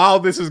 while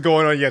this is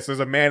going on, yes, there's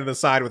a man in the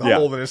side with a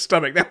hole in his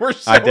stomach that we're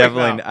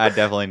showing. I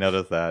definitely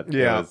noticed that.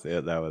 Yeah,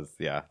 that was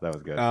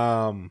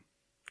good.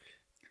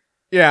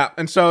 Yeah,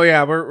 and so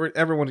we're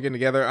everyone's getting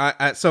together.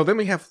 So then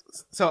we have.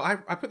 So I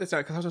put this out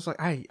because I was just like,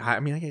 I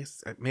mean, I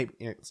guess maybe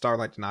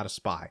Starlight's not a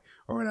spy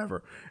or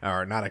whatever,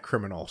 or not a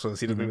criminal, so he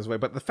doesn't think this way.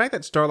 But the fact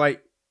that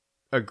Starlight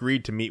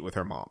agreed to meet with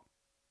her mom,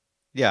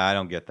 I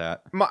don't get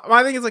that.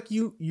 My thing is like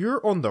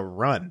you're on the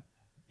run.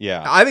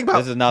 Yeah, I think about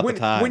this is not the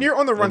time when you're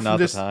on the run from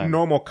just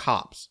normal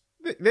cops.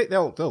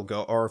 They'll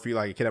go, or if you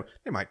like a kid up,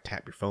 they might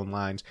tap your phone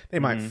lines, they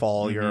might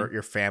follow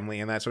your family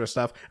and that sort of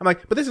stuff. I'm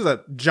like, but this is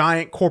a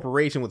giant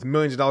corporation with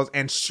millions of dollars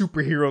and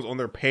superheroes on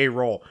their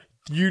payroll.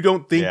 You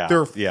don't think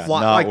they're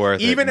not worth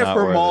even it, if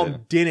her mom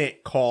it.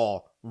 didn't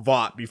call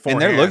Vought before,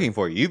 and they're looking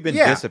for you. You've been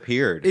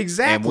disappeared,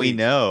 exactly, and we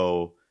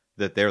know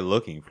that they're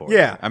looking for.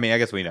 Yeah, you. I mean, I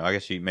guess we know. I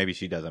guess maybe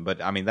she doesn't, but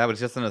I mean, that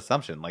was just an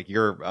assumption. Like,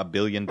 you're $1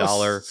 billion.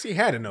 She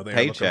had to know they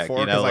paycheck, were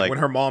looking for. Like when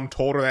her mom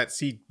told her that,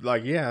 exactly.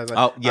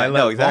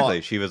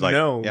 She was like,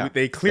 no,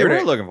 they cleared they it.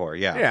 were looking for her.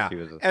 Yeah. She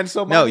was, and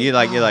so you're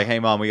like, hey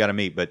mom, we got to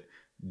meet, but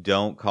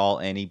don't call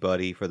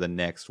anybody for the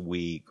next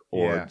week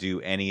or do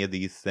any of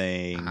these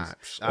things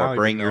or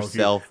bring your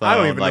cell phone. I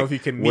don't even know if you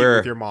can meet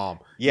with your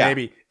mom. Yeah.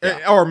 Maybe.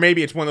 Or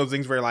maybe it's one of those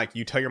things where like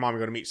you tell your mom you're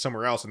going to meet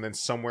somewhere else and then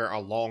somewhere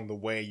along the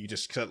way you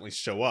just suddenly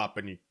show up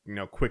and you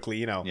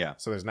quickly,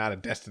 so there's not a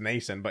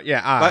destination. But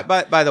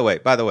by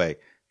the way,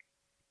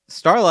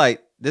 Starlight,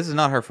 this is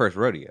not her first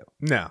rodeo.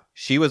 No.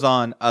 She was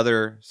on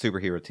other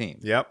superhero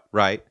teams. Yep.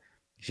 Right?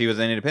 She was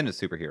an independent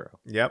superhero.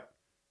 Yep.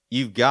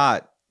 You've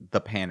got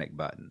the panic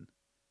button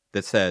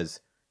that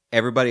says,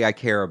 everybody I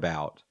care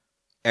about,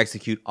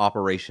 execute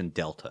Operation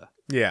Delta.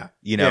 Yeah.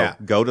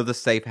 Go to the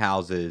safe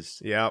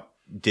houses. Yep.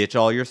 Ditch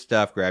all your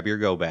stuff. Grab your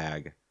go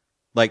bag.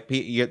 Like,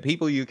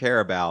 people you care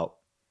about.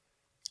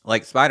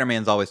 Like,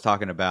 Spider-Man's always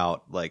talking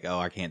about, like, oh,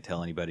 I can't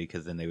tell anybody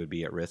because then they would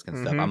be at risk and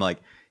stuff. I'm like,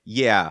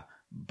 yeah,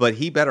 but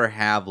he better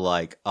have,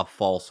 like, a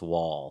false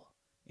wall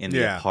in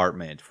the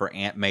apartment for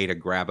Aunt May to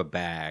grab a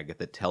bag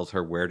that tells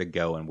her where to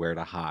go and where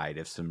to hide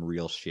if some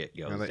real shit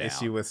goes down. The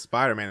issue with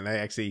Spider-Man, and they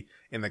actually,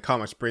 in the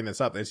comics, bring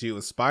this up, the issue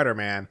with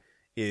Spider-Man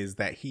is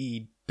that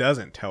he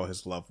doesn't tell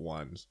his loved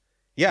ones.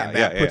 Yeah, and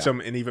that puts them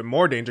in even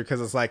more danger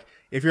because it's like,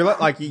 if you're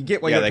you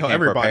get what you tell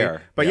everybody.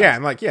 Prepare. But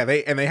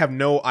they have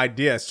no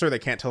idea. Sure, they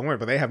can't tell them where,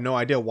 but they have no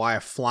idea why a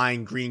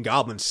flying green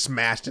goblin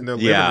smashed in their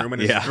living room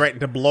and is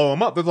threatened to blow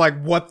them up. They're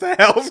like, what the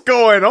hell's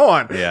going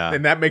on? Yeah.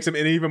 And that makes them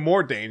in even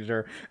more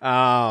danger.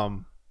 But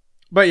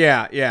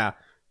the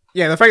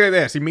fact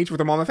that he meets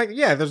with her mom, the fact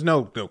that there's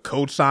no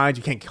code signs.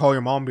 You can't call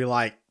your mom and be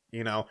like,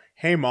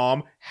 hey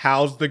mom,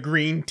 how's the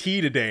green tea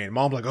today? And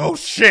mom's like, oh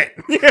shit,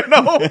 like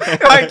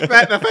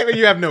that. The fact that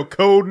you have no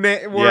code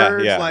words,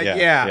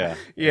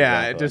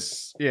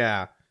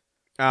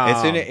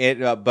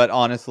 but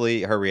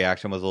honestly, her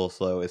reaction was a little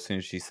slow. As soon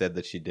as she said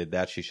that she did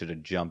that, she should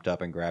have jumped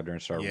up and grabbed her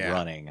and started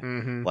running.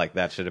 Mm-hmm. Like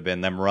that should have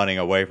been them running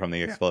away from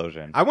the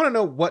explosion. I want to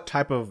know what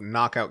type of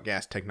knockout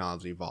gas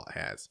technology Vought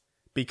has.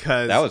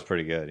 Because that was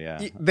pretty good,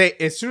 They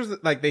as soon as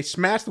they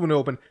smash the window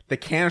open, the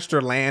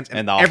canister lands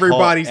and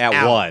everybody's at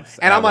out. once.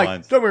 And I'm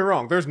like, don't get me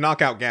wrong, there's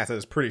knockout gas that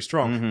is pretty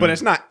strong, but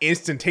it's not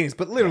instantaneous.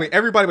 But literally,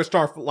 everybody but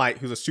Starlight,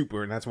 who's a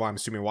super, and that's why I'm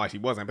assuming why she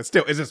wasn't. But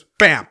still, it's just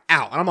bam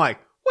out, and I'm like,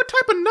 what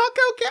type of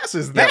knockout gas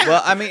is that? Yeah,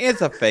 well, I mean,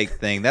 it's a fake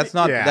thing. That's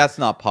not that's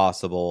not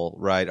possible,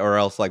 right? Or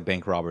else like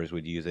bank robbers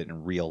would use it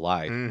in real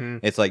life. Mm-hmm.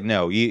 It's like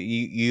no,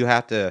 you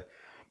have to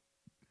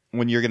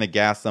when you're going to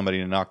gas somebody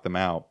to knock them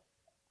out.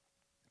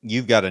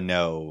 You've got to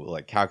know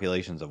like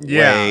calculations of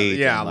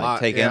weight, and,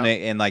 like,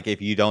 and like if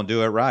you don't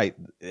do it right,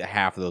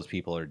 half of those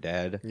people are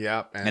dead.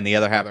 Yep, and the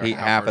other half of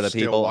the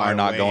people are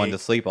not going to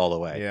sleep all the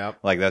way. Yep,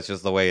 like that's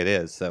just the way it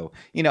is. So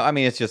I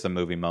mean, it's just a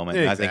movie moment.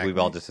 Exactly. And I think we've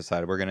all just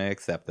decided we're going to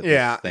accept that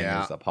this thing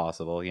is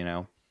possible.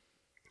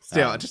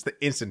 Still, just the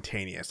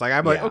instantaneous. Like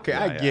I'm like, okay,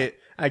 I get.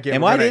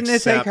 And why didn't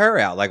it take her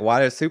out? Like,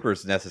 why does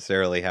supers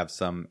necessarily have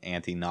some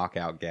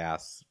anti-knockout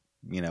gas?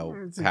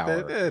 Power,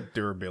 the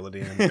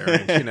durability and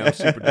endurance,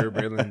 super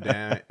durability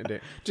and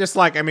just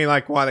like I mean,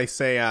 like why they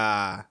say,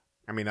 I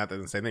mean, not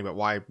the same thing, but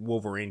why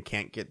Wolverine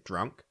can't get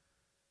drunk.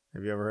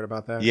 Have you ever heard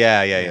about that?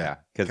 Yeah.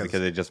 Because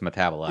it just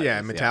metabolizes. Yeah,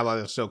 it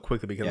metabolizes so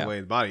quickly because of the way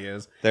his body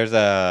is.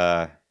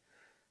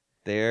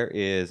 There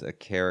is a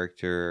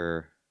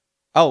character.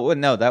 Oh well,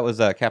 no, that was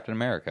Captain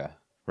America,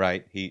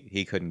 right?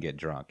 He couldn't get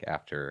drunk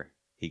after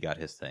he got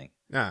his thing.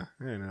 I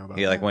didn't know about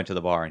He that. went to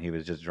the bar and he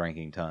was just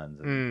drinking tons,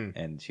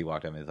 and she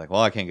walked up and was like,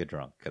 "Well, I can't get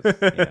drunk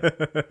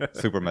because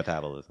super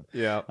metabolism."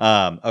 Yeah.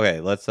 Okay,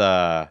 let's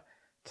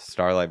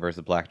Starlight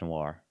versus Black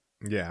Noir.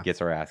 Yeah. Gets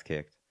her ass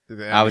kicked.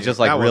 I was just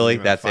like, really?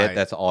 That's it?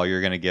 That's all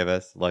you're gonna give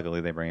us?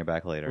 Luckily, they bring it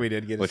back later. We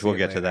did get, which we'll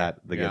get to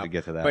that.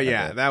 Get to that. But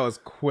yeah, that was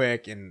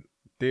quick and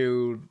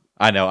dude.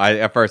 I know.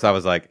 At first I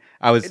was like,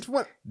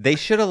 they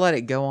should have let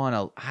it go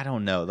on. I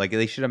don't know. Like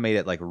they should have made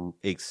it like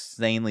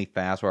insanely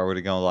fast, where I would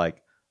have gone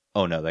like,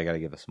 oh no, they got to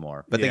give us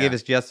more. But they gave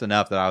us just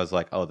enough that I was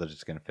like, oh, they're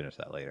just gonna finish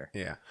that later.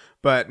 Yeah.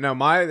 But no,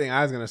 my thing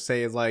I was gonna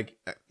say is like,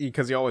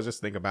 because you always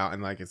just think about,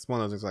 and like it's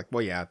one of those things like,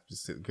 well, yeah,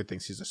 just a good thing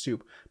she's a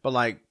soup, but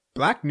like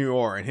Black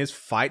Noir and his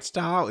fight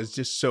style is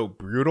just so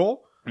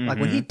brutal. Mm-hmm, like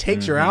when he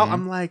takes her out,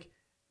 I'm like,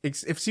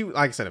 if she,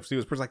 like I said, if she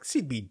was like,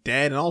 she'd be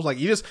dead. And I was like,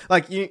 you just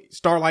like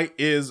Starlight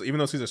is, even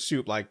though she's a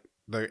soup, like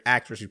the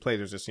actress she plays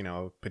is just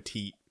a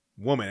petite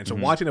woman, and so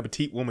watching a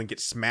petite woman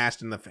get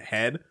smashed in the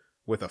head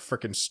with a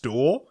freaking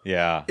stool,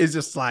 is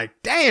just like,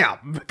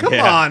 damn, come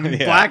on,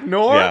 Black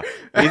Noir.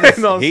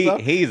 Yeah.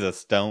 He's a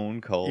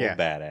stone cold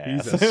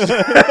badass.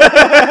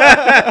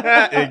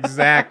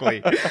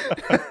 Exactly.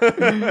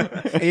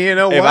 And you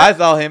know what? If I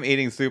saw him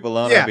eating soup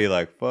alone, I'd be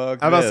like,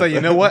 fuck. I'm about to say,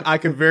 you know what? I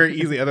could very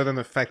easily, other than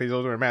the fact that he's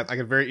older than Matt, I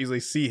could very easily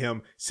see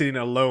him sitting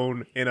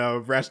alone in a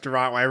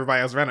restaurant while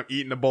everybody else around him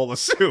eating a bowl of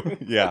soup.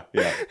 Yeah.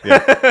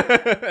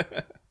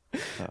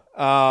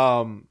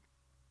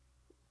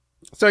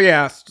 So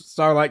yeah,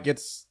 Starlight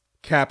gets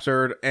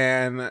captured,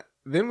 and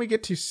then we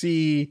get to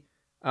see.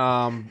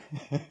 Wait,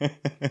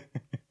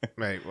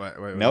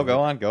 what? No,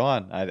 go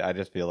on. I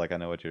just feel like I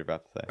know what you're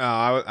about to say.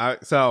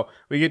 So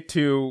we get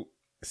to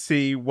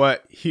see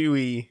what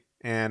Huey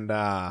and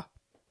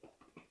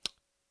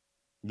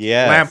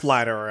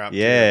Lamplighter are up to.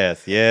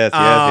 Yes.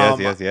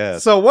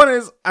 So one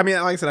is, I mean,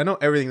 like I said, I know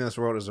everything in this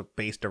world is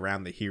based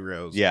around the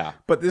heroes. Yeah.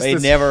 But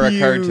this never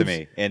occurred to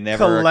me. It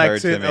never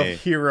occurred to me.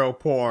 Of hero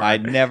porn.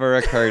 It never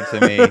occurred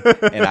to me,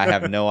 and I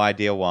have no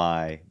idea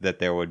why that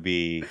there would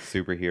be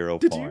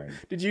superhero porn.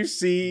 Did you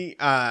see?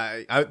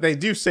 They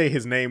do say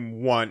his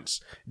name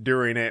once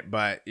during it,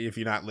 but if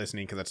you're not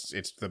listening, because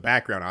it's the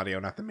background audio,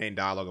 not the main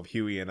dialogue of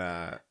Huey and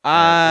I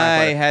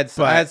had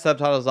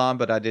subtitles on,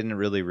 but I didn't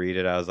really read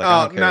it. I was like,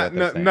 I don't care.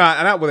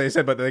 Not what they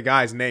said, but the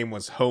guy's name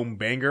was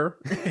Homebanger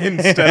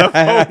instead of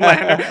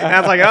Homelander. And I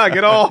was like, oh,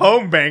 good old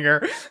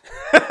Homebanger.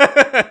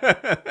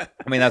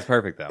 I mean, that's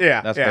perfect though.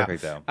 Yeah, that's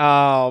perfect though.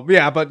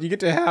 But you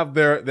get to have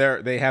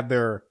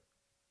their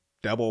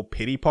double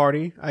pity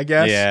party, I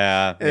guess.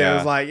 Yeah.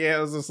 It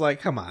was just like,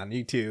 come on,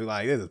 you two,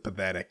 like this is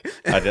pathetic.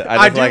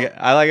 I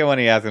like it when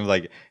he asks him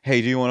like,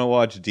 hey, do you want to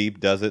watch Deep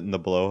Does It in the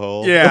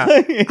Blowhole? Yeah.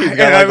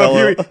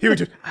 He would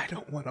just, I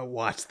don't want to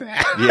watch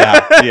that.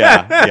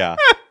 Yeah.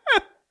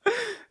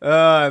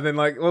 And then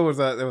like, what was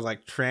that? There was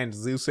like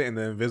Translucent and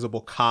the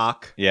Invisible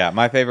Cock. Yeah,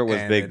 my favorite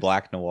was Big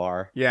Black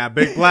Noir. Yeah,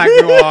 Big Black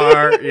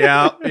Noir.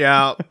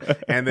 Yeah.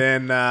 And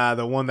then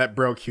the one that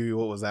broke Huey,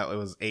 what was that? It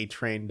was A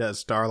Train Does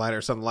Starlight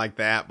or something like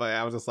that. But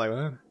I was just like,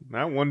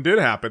 that one did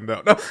happen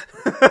though. No.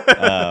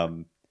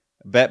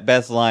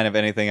 Best line of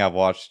anything I've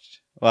watched.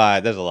 Well,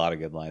 there's a lot of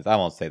good lines. I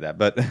won't say that,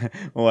 but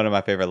one of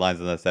my favorite lines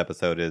in this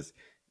episode is,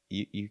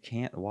 You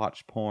can't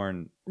watch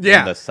porn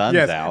when the sun's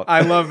out. I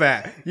love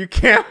that. You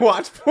can't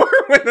watch porn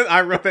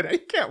I wrote that. You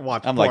can't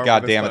watch porn. I'm like,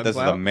 God damn it, this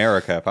is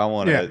America. If I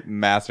want to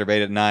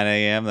masturbate at 9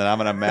 a.m., then I'm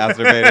going to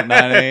masturbate at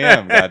 9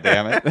 a.m. God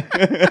damn it.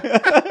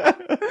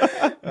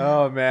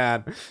 Oh,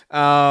 man.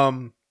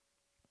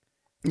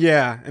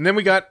 Yeah. And then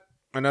we got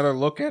another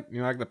look at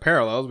like the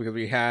parallels, because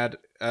we got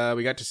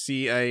to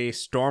see a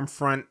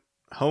Stormfront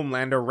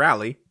Homelander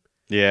rally.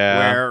 Yeah.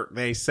 Where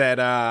they said,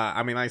 like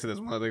I said, this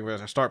is one of the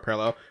things, a start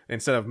parallel.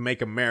 Instead of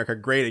Make America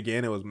Great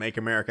Again, it was Make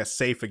America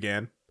Safe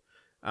Again.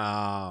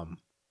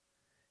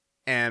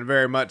 And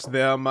very much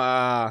them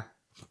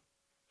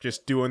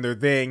just doing their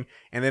thing.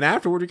 And then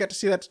afterward, we got to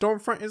see that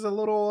Stormfront is a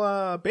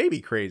little baby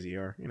crazy,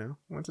 or,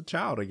 wants a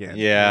child again.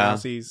 Yeah.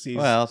 She's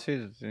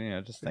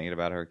just thinking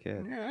about her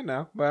kid. Yeah, I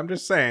know. But I'm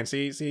just saying,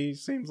 she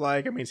seems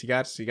like, she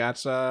got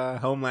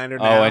Homelander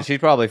now. Oh, and she's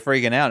probably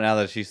freaking out now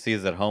that she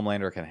sees that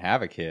Homelander can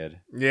have a kid.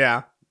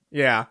 Yeah.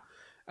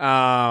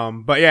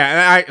 But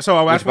yeah,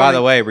 by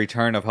the way,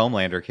 Return of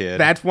Homelander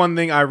kid. That's one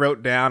thing I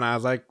wrote down. I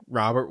was like,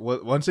 Robert,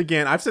 once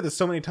again, I've said this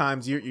so many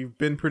times. You've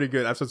been pretty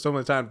good. I've said so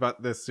many times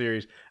about this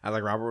series. I was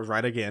like, Robert was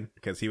right again,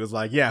 because he was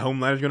like, yeah,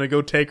 Homelander's gonna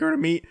go take her to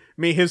meet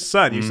his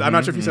son. I'm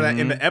not sure if you said that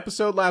in the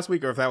episode last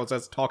week or if that was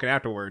us talking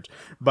afterwards.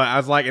 But I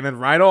was like, and then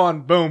right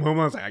on, boom,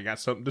 Homelander's like, I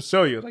got something to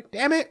show you. I was like,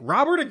 damn it,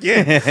 Robert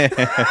again.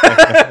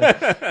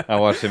 I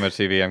watch too much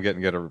TV. I'm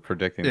getting good at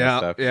predicting this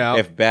stuff. Yeah.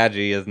 If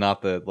Badgie is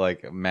not the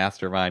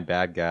mastermind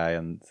bad guy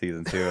in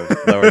season 2 of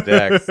Lower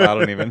Decks, I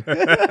don't even.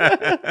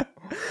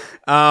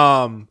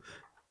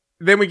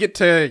 Then we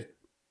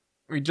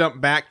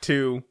jump back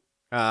to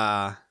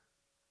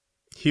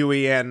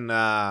Huey and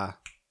I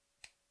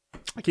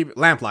keep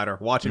Lamplighter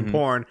watching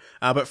porn,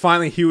 but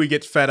finally Huey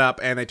gets fed up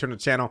and they turn the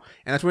channel,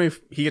 and that's when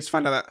he gets to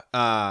find out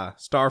that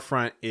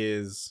Starfront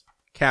is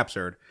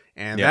captured,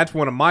 and that's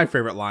one of my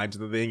favorite lines.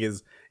 The thing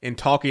is in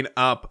talking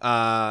up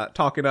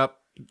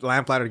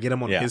Lamplighter to get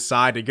him on his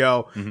side to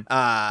go.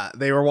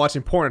 They were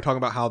watching porn and talking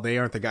about how they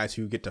aren't the guys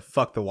who get to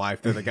fuck the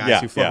wife; they're the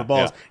guys who fuck the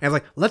balls. And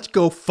it's like, let's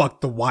go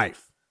fuck the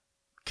wife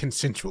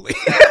consensually.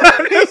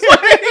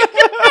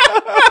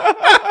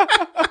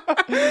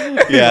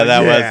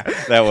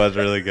 That was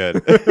really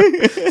good.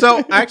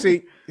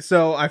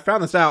 So I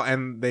found this out,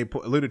 and they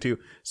alluded to.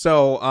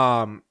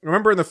 So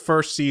remember in the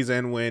first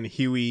season when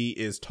Huey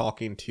is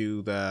talking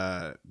to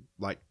the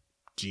like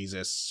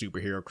Jesus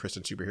superhero,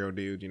 Christian superhero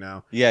dude, you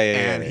know?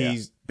 And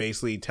he's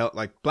basically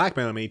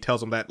blackmailing him. And he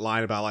tells him that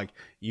line about like,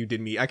 you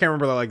did me. I can't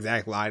remember the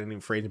exact line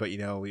and phrase, but you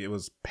know, it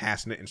was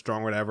passionate and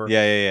strong or whatever.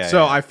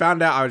 So I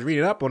found out, I was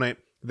reading up on it.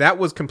 That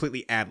was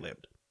completely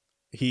ad-libbed.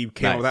 He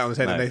came up with that on his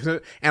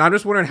head. And I'm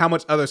just wondering how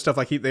much other stuff,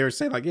 like they were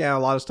saying, like, a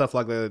lot of stuff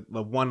like the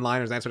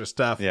one-liners, that sort of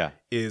stuff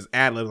is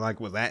ad-libbed. Like,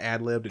 was that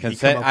ad-libbed?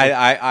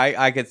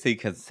 I could see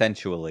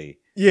consensually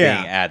being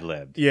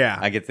ad-libbed. Yeah.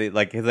 I could see,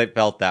 like, because it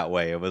felt that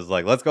way. It was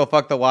like, let's go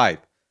fuck the wife.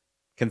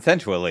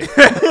 Consensually.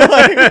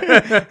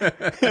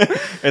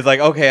 It's like,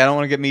 okay, I don't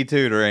want to get Me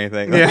Too'd or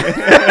anything.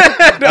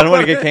 I don't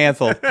want to get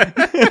canceled.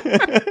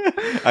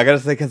 I gotta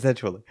say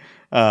consensually.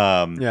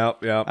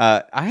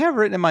 I have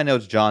written in my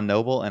notes John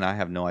Noble, and I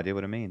have no idea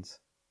what it means.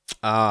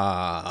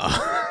 That's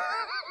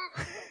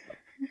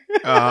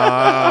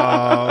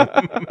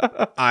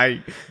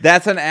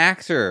an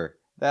actor.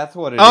 That's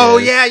what it is. Oh,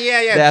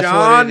 yeah. That's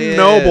John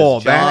Noble.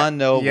 John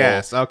Noble.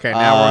 Yes. Okay.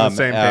 Now we're on the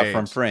same page.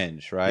 From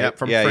Fringe, right? Yep,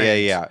 from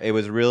Fringe. Yeah. It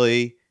was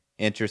really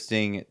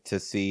interesting to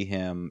see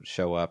him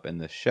show up in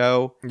the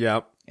show.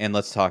 Yep. And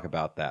let's talk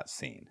about that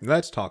scene.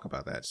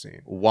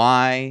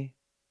 Why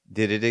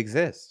did it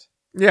exist?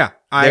 Yeah.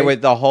 There was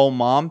the whole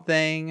mom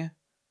thing,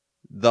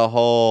 the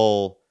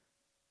whole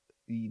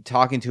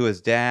talking to his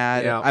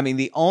dad. Yeah. I mean,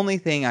 the only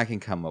thing I can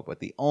come up with,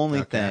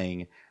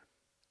 thing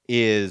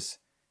is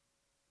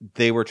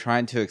they were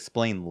trying to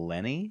explain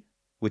Lenny,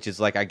 which is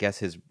like, I guess,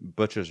 his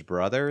butcher's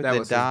brother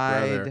that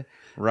died,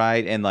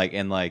 right? And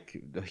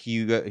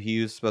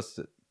Hugh's supposed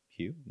to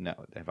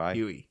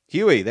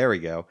Huey. There we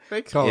go.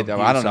 They call him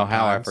I don't know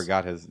how I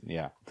forgot his.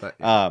 But,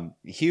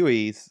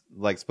 Huey's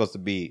like supposed to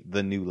be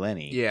the new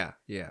Lenny. Yeah.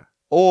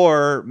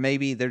 Or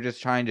maybe they're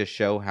just trying to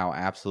show how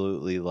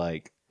absolutely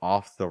like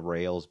off the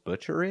rails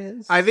Butcher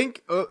is. I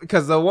think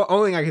because the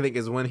only thing I can think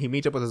is when he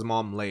meets up with his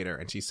mom later,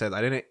 and she says,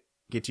 "I didn't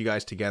get you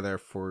guys together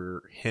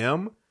for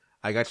him.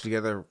 I got you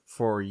together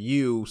for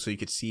you, so you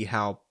could see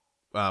how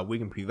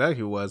weak and pathetic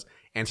he was."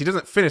 And she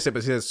doesn't finish it,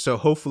 but she says, "So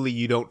hopefully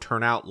you don't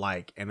turn out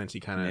like," and then she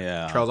kind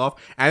of trails off.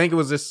 And I think it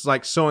was just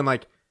like showing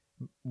like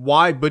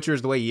why Butcher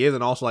is the way he is,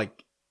 and also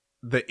like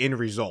the end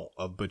result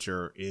of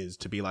Butcher is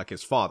to be like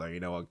his father, you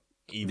know, a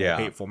evil,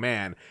 hateful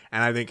man.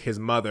 And I think his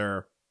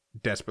mother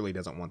desperately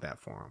doesn't want that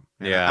for him.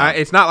 And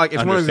it's not like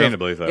it's one of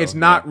those. It's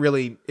not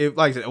really.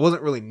 Like I said, it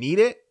wasn't really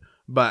needed,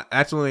 but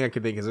that's the only thing I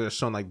could think is it's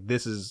showing like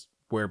this is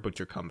where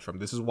Butcher comes from.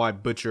 This is why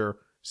Butcher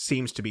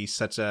seems to be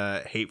such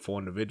a hateful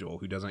individual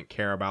who doesn't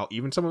care about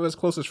even some of his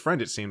closest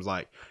friends, it seems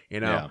like, you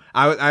know.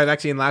 I was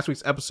actually in last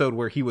week's episode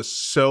where he was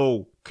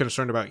so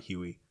concerned about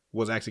Huey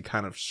was actually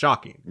kind of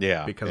shocking.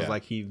 Because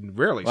like he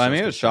rarely. Well, I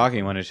mean, it was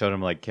shocking when it showed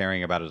him like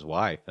caring about his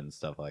wife and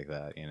stuff like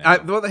that. You know,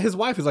 well, his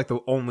wife is like the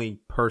only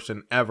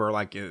person ever.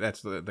 Like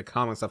that's the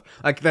common stuff.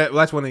 Like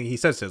that's one thing he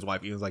says to his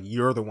wife. He was like,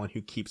 "You're the one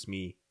who keeps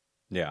me,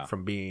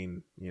 from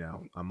being, you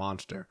know, a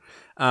monster."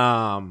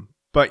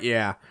 But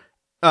yeah.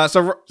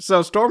 So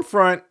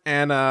Stormfront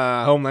and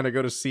Homelander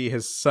go to see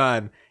his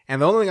son,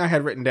 and the only thing I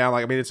had written down,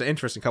 like, I mean, it's an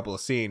interesting couple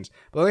of scenes,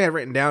 but the only thing I had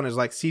written down is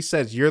like he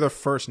says, "You're the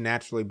first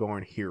naturally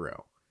born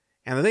hero."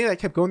 And the thing that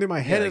kept going through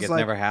my head is like,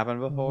 never happened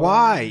before.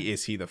 Why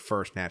is he the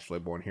first naturally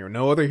born hero?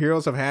 No other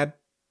heroes have had.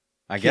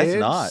 I guess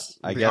not.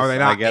 Are they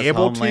not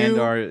able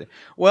to?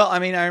 Well, I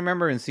mean, I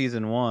remember in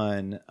season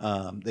 1,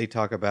 they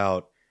talk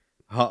about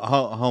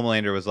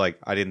Homelander was like,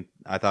 I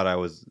thought I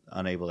was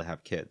unable to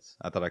have kids.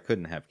 I thought I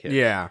couldn't have kids.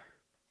 Yeah.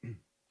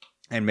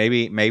 And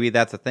maybe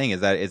that's a thing.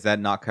 Is that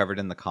not covered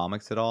in the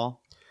comics at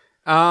all?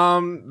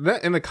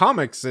 In the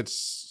comics,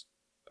 it's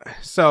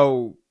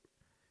so.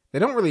 They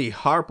don't really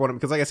harp on him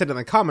because, like I said, in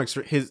the comics,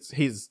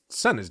 his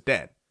son is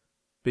dead.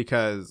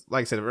 Because,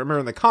 like I said, remember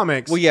in the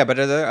comics... Well, yeah, but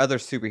are there other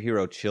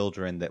superhero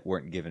children that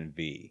weren't given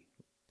V?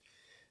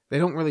 They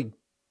don't really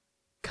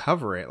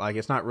cover it. Like,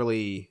 it's not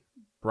really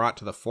brought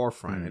to the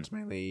forefront. It's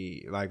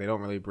mainly, like, they don't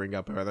really bring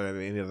up whether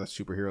any of the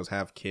superheroes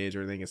have kids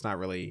or anything. It's not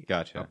really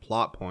a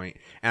plot point.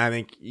 And I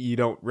think you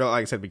don't really,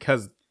 like I said,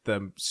 because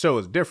the show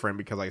is different,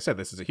 because, like I said,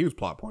 this is a huge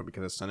plot point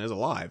because his son is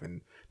alive.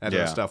 And that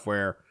sort of stuff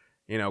where...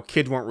 You know,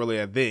 kids weren't really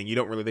a thing. You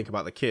don't really think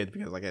about the kids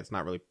because, like, it's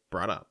not really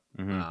brought up.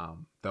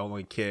 The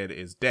only kid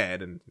is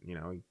dead, and you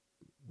know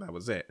that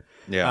was it.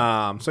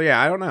 Yeah. So yeah,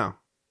 I don't know.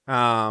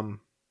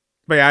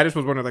 But yeah, I just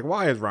was wondering, like,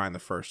 why is Ryan the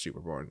first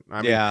Superborn?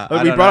 I mean, Yeah, like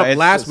I we don't brought know. up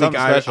last It's week.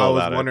 something I was special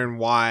about it. wondering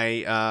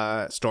why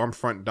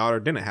Stormfront daughter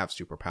didn't have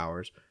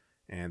superpowers,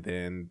 and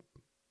then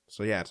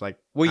so yeah, it's like,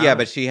 Well, I yeah, don't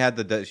but she had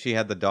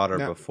the daughter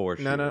No, before.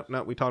 She no.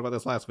 We talked about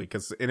this last week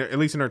because at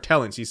least in her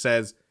telling, she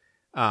says,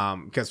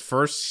 because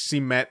first she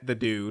met the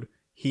dude,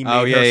 he made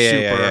Oh, her yeah,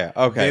 super. yeah.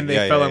 Okay, Then they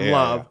yeah, fell yeah, in yeah,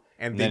 love,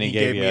 yeah. and then he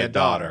gave me a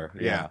daughter.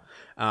 Yeah.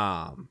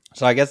 Yeah.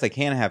 So I guess they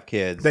can have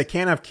kids. They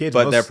can have kids,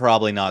 but most- they're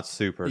probably not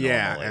super.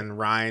 yeah. normally. And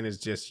Ryan is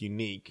just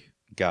unique,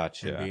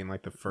 Gotcha. in being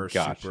like the first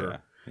Gotcha.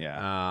 super.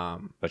 Yeah.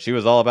 But she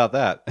was all about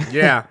that.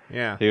 Yeah,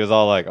 yeah. He was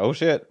all like, "Oh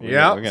shit,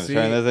 Yep, we're gonna see?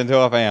 turn this into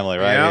a family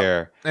right Yep.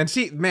 here." And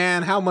see,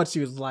 man, how much he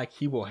was like,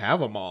 he will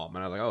have a mom,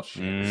 and I was like, oh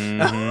shit,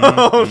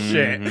 Mhm, oh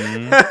shit.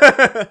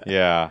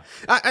 Yeah,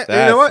 You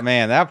know what?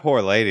 Man, that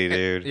poor lady,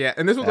 dude. Yeah,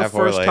 and this was That the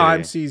poor first lady.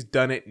 time she's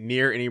done it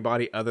near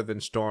anybody other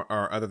than Storm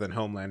or other than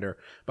Homelander.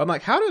 But I'm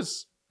like, how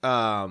does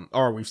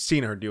or we've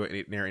seen her do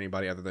it near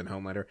anybody other than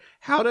Homelander.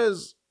 How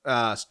does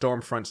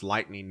Stormfront's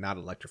lightning not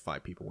electrify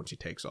people when she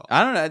takes off?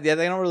 I don't know. Yeah,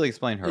 they don't really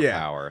explain her Yeah.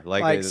 power.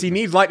 Like she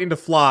needs lightning to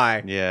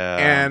fly. Yeah,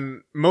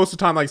 And most of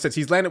the time, like I said,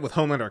 she's landed with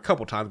Homelander a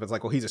couple times, but it's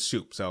like, well, he's a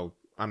soup, so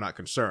I'm not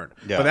concerned.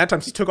 Yeah. But that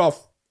time she took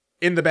off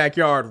in the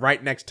backyard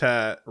right next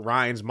to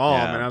Ryan's mom,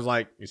 Yeah. and I was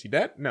like, is she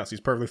dead? No, she's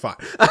perfectly fine.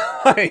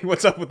 Like,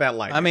 what's up with that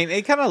light? I mean,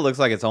 it kind of looks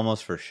like it's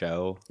almost for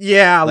show.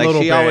 Yeah, a Like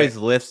little she bit. always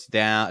lifts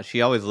down.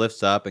 She always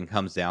lifts up and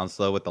comes down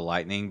slow with the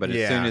lightning. But as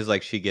Yeah. soon as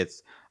like she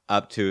gets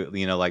up to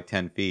like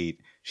 10 feet,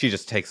 she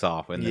just takes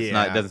off, and it's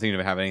not. It Yeah. doesn't seem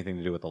to have anything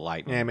to do with the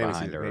lightning Yeah, maybe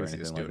behind she's, her or maybe she's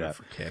anything just like doing that. it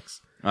for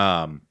kicks.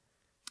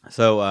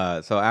 So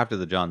after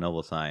the John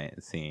Noble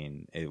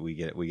scene, we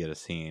get a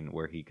scene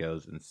where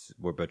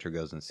where Butcher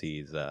goes and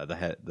sees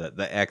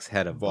the ex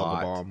head of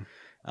Vought. Vagabond.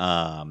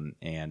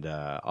 And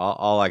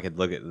all I could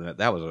look at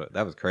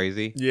that was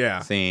crazy. Yeah.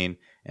 Scene,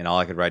 and all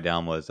I could write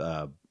down was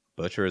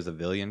Butcher is a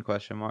villain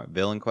question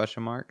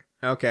mark.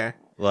 Okay.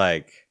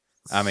 Like,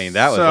 I mean,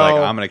 that was So- like,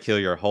 I'm gonna kill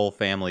your whole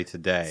family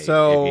today if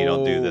you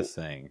don't do this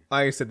thing.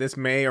 Like I said, this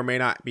may or may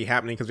not be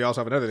happening because we also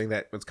have another thing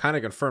that was kind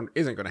of confirmed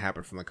isn't going to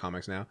happen from the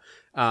comics now.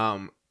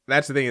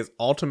 That's the thing is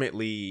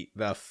ultimately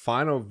the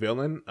final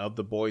villain of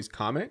the boys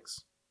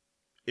comics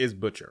is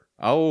Butcher.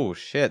 Oh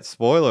shit!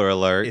 Spoiler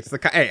alert. It's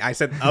hey, I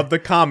said of the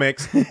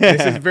comics.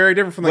 This is very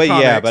different from the well,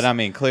 comics. yeah, but I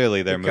mean,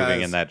 clearly they're moving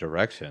because- in that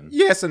direction.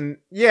 Yes, and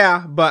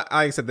yeah, but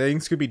like I said,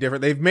 things could be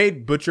different. They've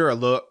made Butcher a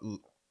little,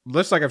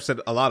 just like I've said,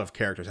 a lot of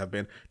characters have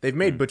been. They've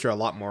made Butcher a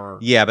lot more.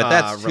 Yeah, but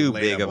that's too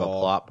big of a relatable.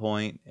 plot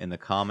point in the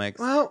comics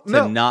Well, to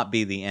no. not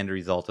be the end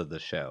result of the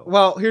show.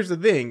 Well, here's the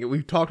thing: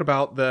 we've talked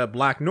about the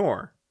Black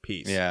Noir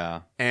piece,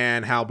 Yeah.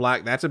 and how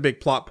that's a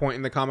big plot point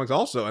in the comics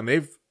also. And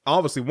they've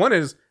obviously one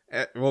is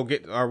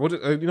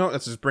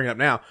let's just bring it up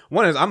now.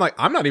 One is I'm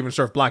not even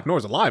sure if Black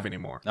Noir's alive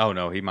anymore. Oh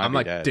no, he might I'm be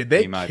like, dead. did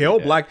they He might be kill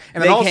dead. Black?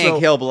 And they then also, can't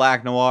kill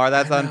Black Noir.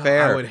 That's I know,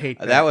 unfair. I would hate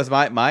that. That was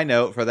my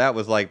note for that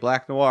was like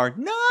Black Noir.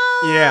 No.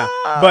 Yeah,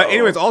 but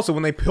anyways, also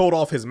when they peeled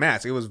off his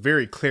mask, it was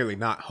very clearly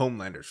not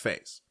Homelander's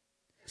face.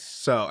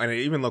 So, and it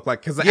even looked like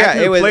because the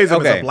actor who plays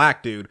him is a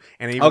black dude,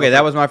 and Okay,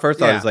 that was my first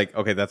thought. Yeah. It was like,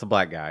 okay, that's a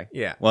black guy.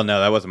 Yeah. Well,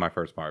 no, that wasn't my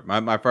first part.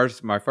 My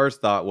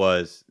first thought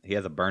was he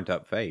has a burnt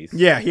up face.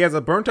 Yeah, he has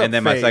a burnt up And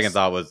then my face. second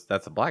thought was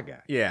that's a black guy.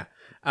 Yeah.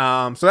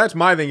 So that's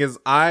my thing is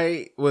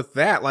with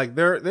that, like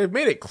they've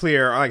made it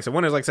clear. Like I said,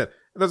 one is like I said,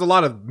 there's a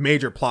lot of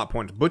major plot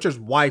points. Butcher's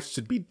wife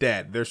should be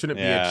dead. There shouldn't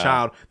be a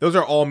child. Those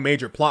are all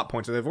major plot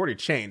points that they've already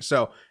changed.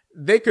 So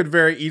they could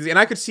very easily, and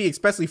I could see,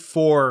 especially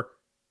for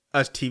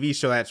a TV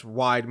show that's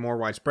more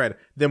widespread,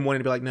 them wanting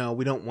to be like, no,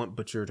 we don't want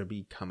Butcher to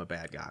become a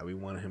bad guy. We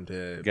want him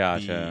to be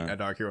a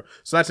dark hero.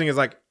 So that thing is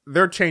like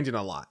they're changing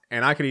a lot,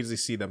 and I could easily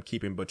see them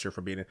keeping Butcher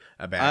from being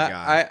a bad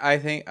guy. I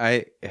think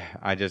I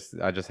just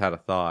had a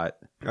thought.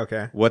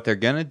 Okay. What they're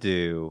gonna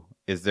do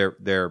is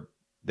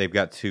they've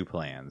got two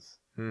plans.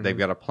 Mhm. They've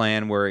got a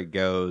plan where it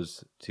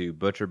goes to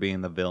Butcher being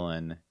the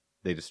villain,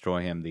 they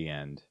destroy him, the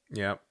end.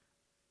 Yep.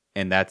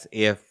 And that's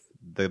if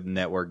the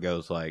network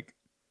goes like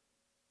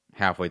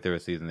halfway through a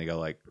season, they go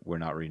like, we're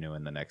not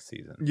renewing the next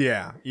season.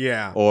 Yeah.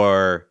 Yeah.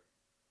 Or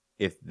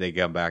if they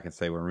come back and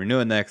say we're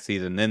renewing the next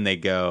season, then they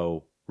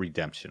go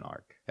redemption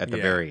arc at the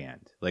very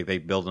end. Like they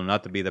build him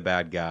not to be the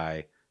bad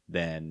guy,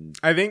 then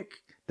I think.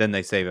 then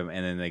they save him,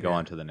 and then they go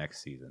on to the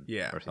next season.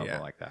 Yeah, Or something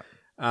like that.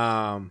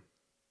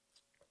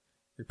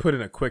 We put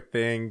in a quick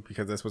thing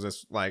because this was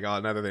just like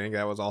another thing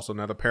that was also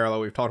another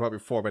parallel we've talked about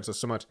before, but it's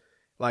just so much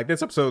like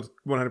this episode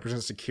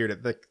 100% secured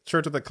it. The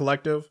Church of the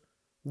Collective,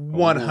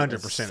 100%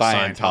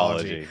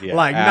 Scientology. Yeah,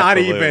 like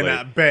absolutely. not even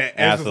a bit.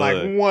 It's just like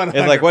 100%.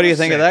 It's like, what do you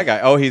think of that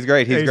guy? Oh, he's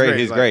great. He's He's great. great.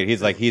 He's He's great. like-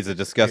 He's like, he's a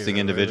disgusting he's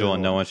a individual,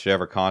 and no individual. one should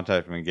ever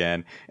contact him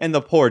again. And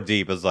the poor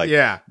Deep is like,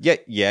 Yeah. yeah.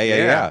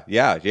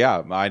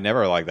 I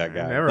never liked that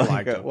guy. Never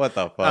liked him. What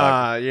the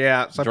fuck?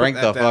 Yeah. So I Drink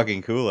put the that down.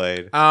 fucking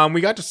Kool-Aid.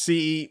 We got to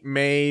see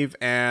Maeve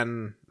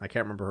and I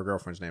can't remember her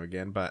girlfriend's name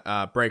again,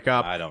 but break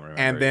up. I don't remember.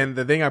 And then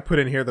the thing I put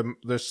in here,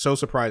 the so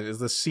surprising is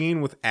the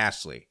scene with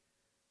Ashley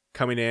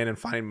coming in and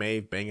finding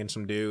Maeve banging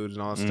some dudes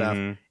and all that stuff.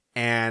 Mhm.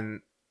 And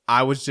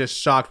I was just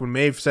shocked when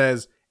Maeve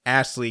says,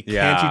 Ashley, can't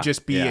Yeah, you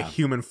just be a yeah.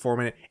 human for a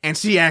minute? And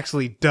she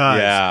actually does.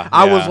 Yeah,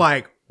 I yeah. was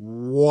like,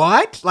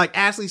 what? Like,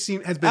 Ashley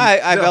has been.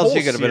 I the felt whole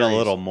she could have been a series,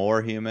 little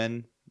more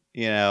human.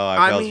 You know,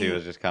 I I felt she mean,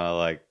 was just kind of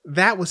like,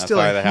 That was I'm still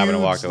sorry a that happened and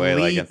huge walked away,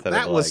 like, leap. instead of,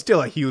 That was like-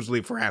 still a huge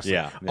leap for Ashley.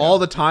 Yeah, yeah. All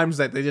the times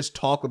that they just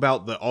talk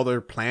about all their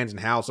plans and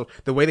how, so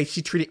the way that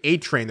she treated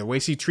A-Train, the way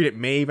she treated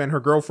Maeve and her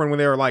girlfriend when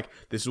they were like,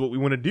 this is what we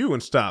want to do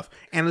and stuff.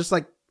 And it's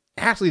like,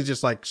 Ashley's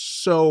just like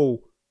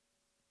so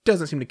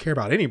doesn't seem to care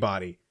about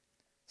anybody.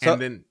 So-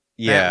 and then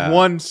yeah. that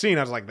one scene,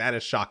 I was like, that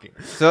is shocking.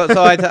 So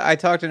I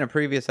talked in a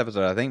previous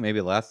episode, I think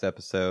maybe last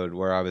episode,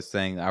 where I was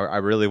saying I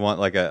really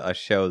want like a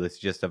show that's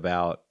just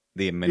about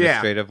the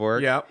administrative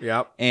work.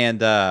 Yep. And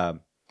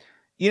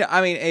you know,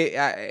 I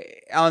mean,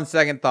 on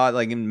second thought,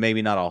 like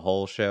maybe not a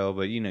whole show,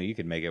 but you know, you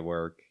could make it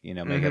work. You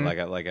know, make it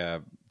like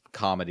a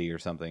comedy or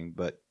something.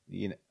 But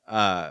you know,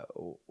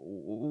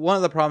 one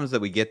of the problems that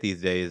we get these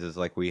days is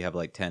like we have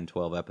like 10,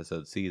 12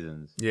 episode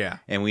seasons, Yeah.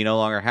 and we no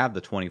longer have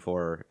the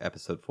 24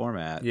 episode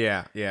format,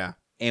 Yeah.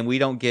 and we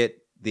don't get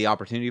the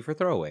opportunity for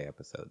throwaway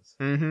episodes.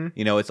 Mm-hmm.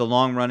 You know, it's a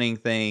long running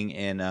thing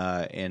in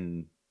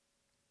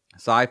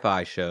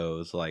sci-fi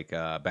shows like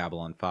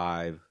Babylon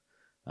 5,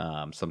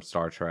 some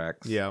Star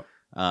Treks, Yep.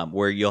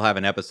 where you'll have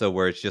an episode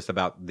where it's just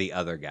about the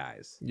other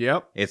guys.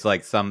 Yep. It's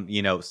like some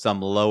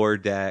lower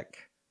deck,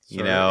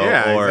 Sort of.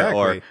 Yeah,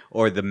 exactly.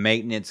 or the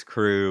maintenance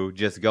crew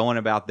just going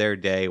about their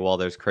day while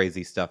there's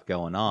crazy stuff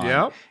going on.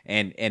 Yep.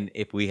 And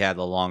if we had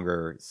the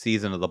longer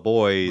season of The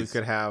Boys, We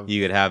could have.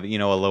 you could have, a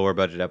lower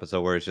budget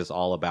episode where it's just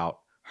all about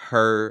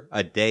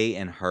a day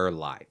in her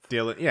life.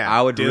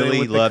 I would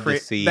really love to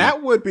see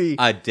that would be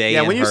a day.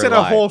 Yeah, in when you her said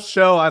life. a whole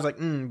show, I was like,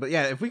 but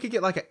yeah, if we could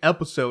get like an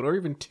episode or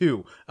even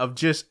two of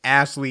just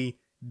Ashley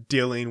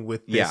dealing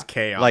with this Yeah,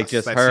 chaos, like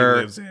just that her-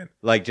 she lives in.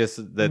 like just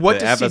the What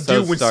the does she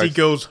episode do when starts, she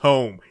goes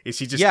home? Is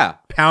she just Yeah.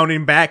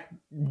 pounding back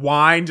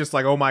wine, just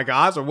like, oh my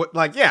gosh, or what?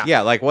 Like,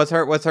 Yeah, like what's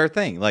her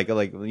thing? Like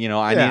I Yeah.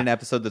 need an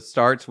episode that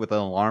starts with an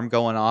alarm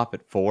going off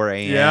at 4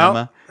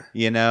 a.m.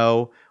 Yep.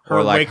 Or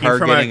Her like waking her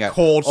from getting a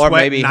cold or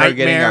sweat maybe her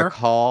getting nightmare. a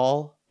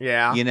call.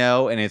 yeah.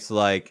 And it's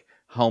like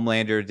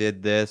Homelander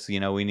did this.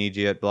 We need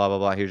you at blah blah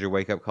blah. Here's your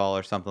wake up call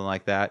or something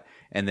like that.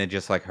 And then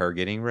just like her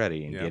getting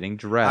ready and Yeah. getting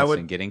dressed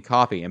and getting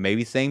coffee and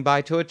maybe saying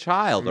bye to a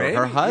child or Maybe,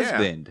 her yeah.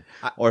 husband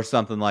or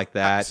something like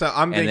that. So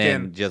I'm and thinking,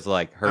 then just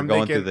like her I'm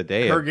going through thinking the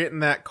day. her getting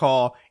that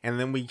call, and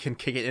then we can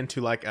kick it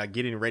into like a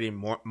getting ready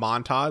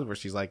montage where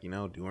she's like,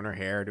 doing her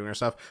hair, doing her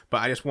stuff.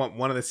 But I just want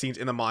one of the scenes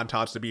in the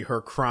montage to be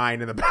her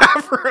crying in the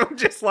bathroom,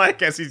 just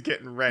like as she's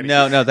getting ready.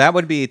 No, that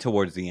would be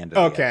towards the end of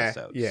the Okay,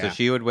 episode. yeah. So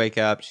she would wake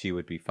up, she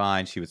would be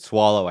fine. She would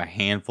swallow a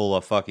handful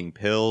of fucking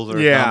pills or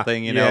Yeah,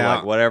 something, yeah.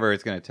 like whatever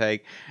it's going to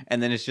take.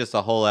 And then it's just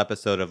a whole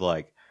episode of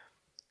like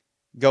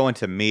going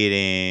to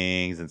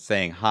meetings and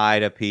saying hi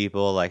to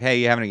people, like, hey,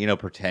 you haven't,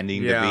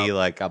 pretending Yeah. to be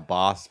like a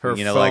boss. her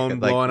phone phone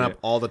blowing up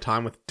all the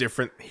time with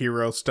different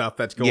hero stuff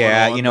that's going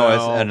yeah, on. as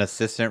though. an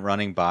assistant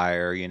running by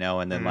her,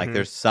 and then like Mhm.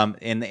 there's some,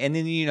 and then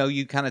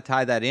you kind of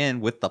tie that in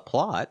with the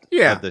plot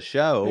Yeah, of the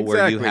show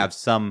where you exactly. have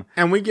some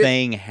and we get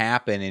thing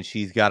happen and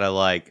she's got to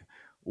like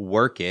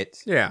work it,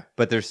 yeah,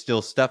 but there's still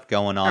stuff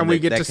going on, and we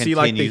that- get that to see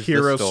like the continues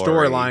hero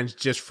story. storylines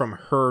just from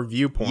her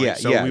viewpoint. Yeah,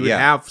 so yeah, we would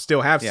yeah. still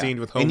have Yeah. scenes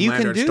with Homelander And you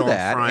can do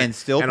that Stormfront, and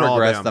still and all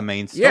progress them. the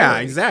main story. Yeah,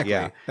 exactly.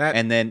 Yeah. That-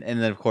 And then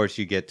of course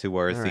you get to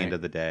where it's All the right. end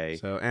of the day.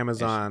 So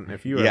Amazon,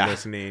 if you are Yeah.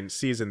 listening,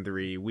 season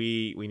 3,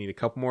 we need a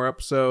couple more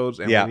episodes,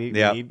 and Yeah, we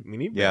yeah.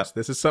 need Yeah. this.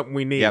 This is something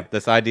we need. Yep,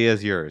 this idea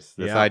is yours.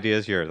 Yeah. Idea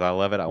is yours. I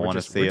love it. I want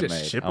to see it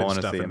made. Shipping I want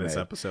to stuff see in it this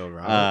made. episode,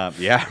 Rob.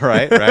 Yeah,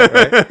 right.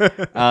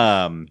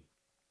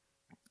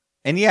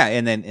 And yeah,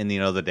 and then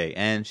the day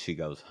ends. She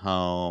goes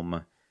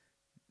home.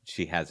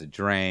 She has a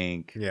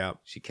drink. yeah,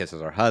 She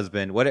kisses her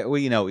husband. What I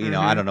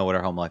Mhm. don't know what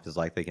her home life is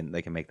like. They can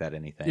make that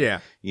anything. yeah,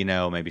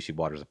 Maybe she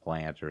waters a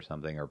plant or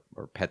something, or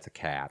pets a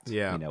cat.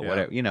 Yeah, yeah.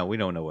 whatever. We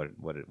don't know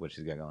what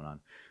she's got going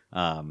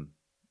on.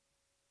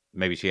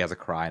 Maybe she has a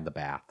cry in the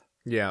bath.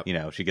 yeah,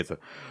 She gets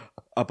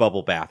a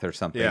bubble bath or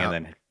something, Yeah.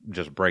 and then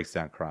just breaks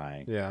down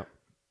crying, yeah.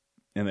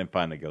 and then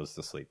finally goes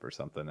to sleep or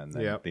something. And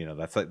then Yeah.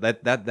 that's like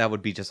that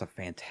would be just a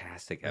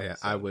fantastic episode.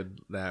 Yeah, I would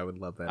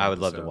love that. I would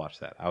love to episode. watch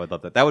that. I would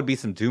love that. That would be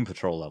some Doom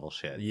Patrol level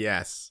shit.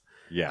 Yes.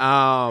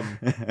 Yeah.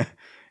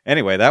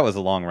 Anyway, that was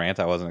a long rant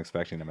I wasn't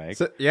expecting to make.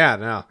 So, yeah,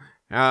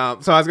 no.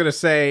 So I was gonna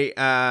say,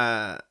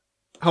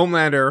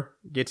 Homelander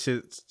gets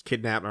his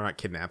kidnapped, or not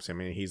kidnaps him.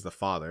 I mean, he's the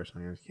father, so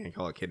you can't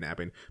call it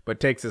kidnapping. But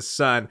takes his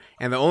son,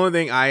 and the only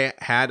thing I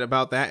had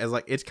about that is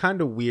like it's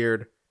kind of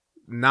weird,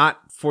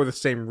 not for the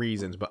same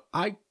reasons, but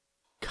I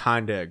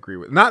kind of agree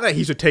with. Not that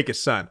he should take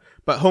his son,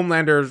 but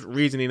Homelander's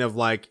reasoning of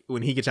like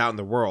when he gets out in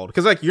the world,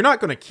 because like you're not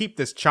gonna keep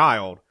this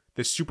child.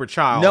 This super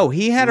child. No,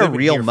 he had a living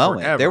real here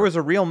moment. forever. There was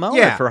a real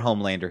moment Yeah. for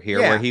Homelander here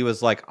Yeah. where he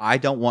was like, I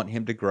don't want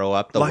him to grow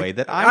up the Like, way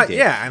that I did.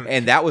 yeah,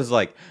 And that was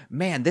like,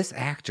 man, this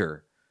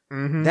actor,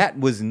 Mhm. that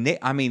was,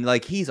 I mean,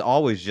 like, he's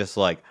always just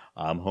like,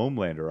 I'm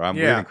Homelander, I'm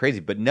Yeah. weird and crazy.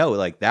 But no,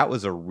 like that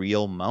was a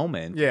real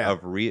moment Yeah. of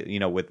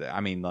real, with,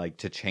 I mean, like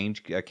to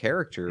change a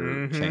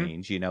character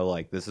change,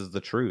 like this is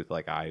the truth.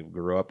 Like I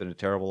grew up in a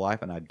terrible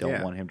life and I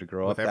don't want him to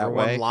grow With up that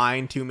everyone way.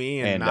 lying to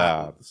me and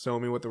not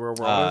showing me what the real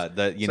world is.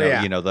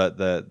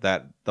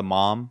 The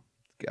mom,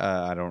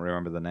 I don't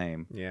remember the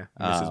name. Yeah.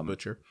 Mrs.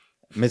 Butcher.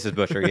 Mrs.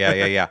 Butcher,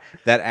 yeah.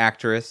 That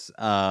actress,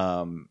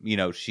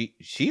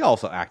 she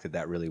also acted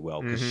that really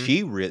well because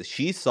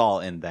she saw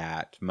in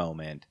that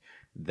moment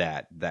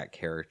that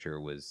character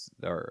was,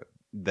 or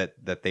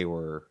that they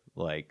were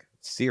like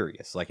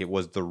serious, like it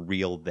was the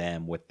real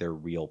them with their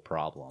real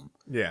problem.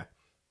 Yeah.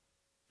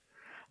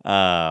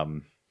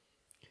 Man,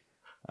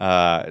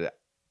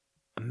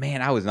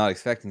 I was not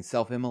expecting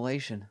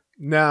self-immolation.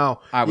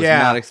 No, I was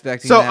not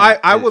expecting. So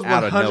that I was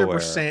out of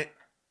 100%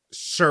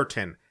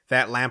 certain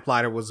that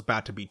Lamplighter was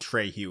about to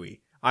betray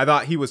Huey. I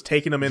thought he was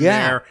taking him in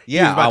there.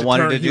 Yeah, I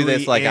wanted to do Huey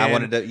this. Like, in, I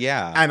wanted to,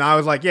 And I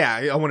was like,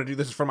 I want to do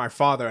this for my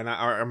father and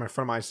or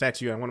for my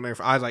statue. I want to make.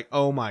 I was like,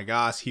 oh my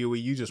gosh, Huey,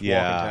 you just walk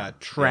into a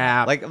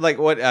trap. Like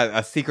what?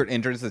 A secret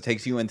entrance that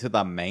takes you into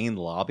the main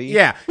lobby.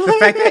 Yeah, the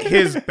fact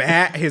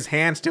that his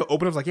hand still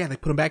open. I was like, they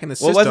put him back in the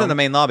system. Well, it wasn't the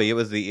main lobby. It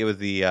was the meeting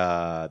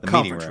room.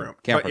 Conference room.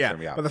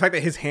 But the fact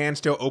that his hand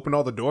still opened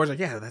all the doors, like,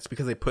 that's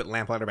because they put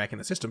Lamplighter back in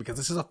the system because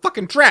this is a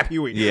fucking trap,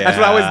 Huey. Yeah. That's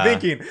what I was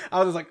thinking. I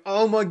was just like,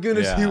 oh my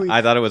goodness, Huey.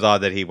 I thought it was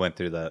odd that he went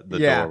through the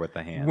door with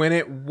the hand. When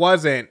it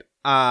wasn't,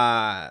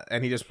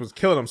 and he just was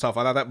killing himself.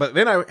 I thought that, but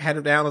then I had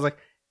it down. I was like,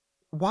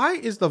 why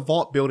is the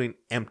vault building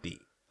empty?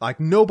 Like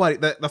nobody,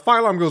 the fire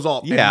alarm goes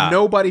off, and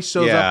nobody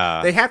shows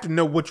up. They have to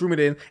know which room it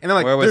is, and then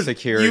like where was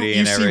security?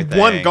 You see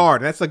one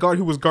guard, and that's the guard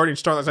who was guarding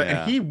Starlight,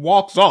 and he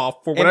walks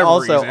off for whatever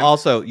reason.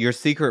 Also, your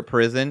secret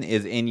prison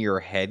is in your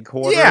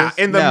headquarters. Yeah,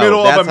 in the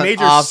middle of a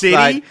major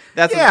city.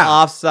 That's an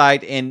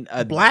offsite in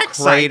a black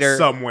crater site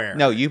somewhere.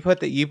 No, you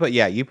put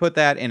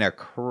that in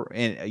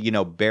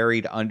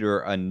buried under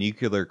a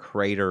nuclear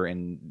crater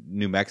in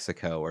New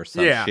Mexico or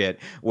some shit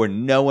where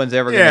no one's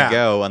ever going to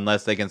go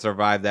unless they can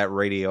survive that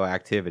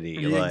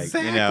radioactivity.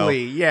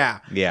 Exactly. Yeah.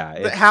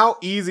 How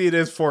easy it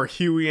is for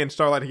Huey and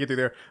Starlight to get through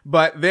there.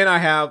 But then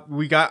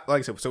we got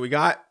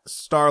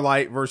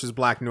Starlight versus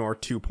Black Noir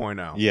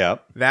 2.0.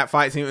 Yep. That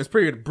fight scene was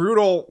pretty good.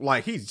 Brutal.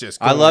 Like he's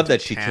just. I love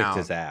that she kicked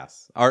his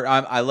ass. Or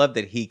I love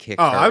that he kicked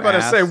her ass. I was about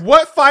to say,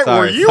 what fight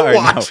were you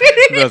watching?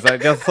 No,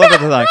 just slip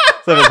of the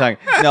tongue.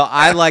 No,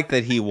 I like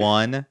that he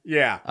won.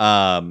 Yeah.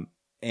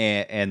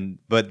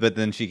 But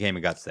then she came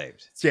and got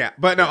saved. Yeah,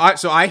 but no,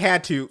 I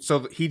had to.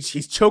 So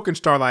he's choking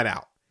Starlight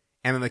out.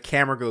 And then the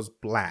camera goes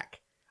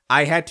black.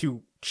 I had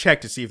to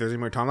check to see if there's any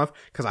more time left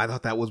because I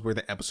thought that was where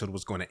the episode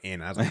was going to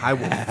end. I was like, I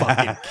will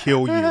fucking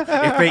kill you if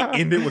they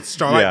end it with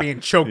Starlight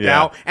being choked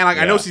out. And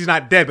I know she's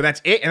not dead, but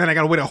that's it. And then I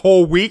got to wait a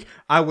whole week.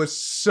 I was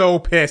so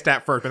pissed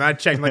at first, but I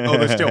checked like,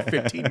 there's still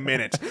 15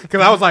 minutes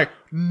because I was like,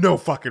 no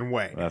fucking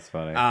way. That's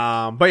funny.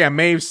 But yeah,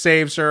 Maeve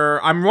saves her.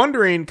 I'm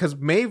wondering because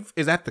Maeve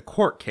is at the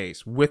court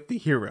case with the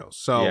heroes,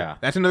 so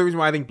that's another reason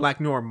why I think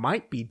Black Noir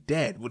might be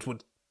dead, which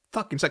would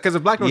fucking suck because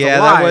if Black Noir's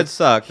alive, that would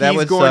suck.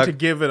 He's going to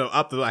give it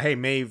up to like, hey,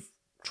 Maeve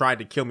tried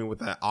to kill me with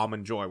that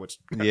almond joy, which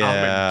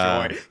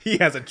almond joy. He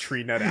has a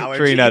tree nut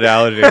allergy.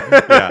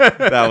 Yeah,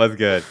 that was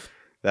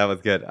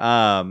good.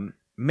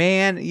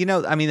 Man,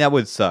 I mean that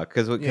would suck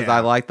because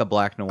I like the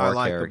Black Noir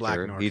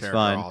character. He's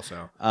fun.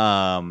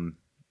 Also.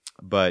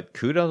 But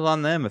kudos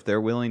on them if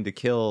they're willing to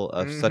kill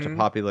such a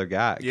popular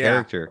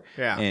character,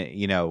 and,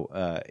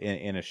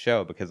 in a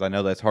show because I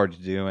know that's hard to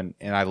do, and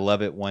I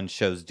love it when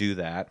shows do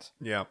that.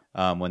 Yeah.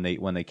 When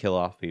they kill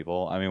off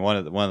people. I mean, one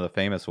of the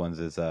famous ones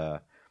is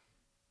not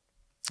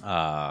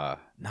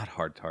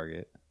Hard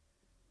Target,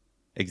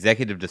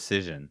 Executive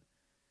Decision,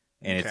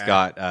 and it's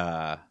got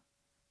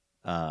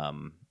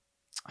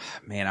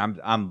man,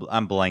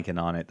 I'm blanking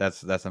on it.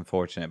 That's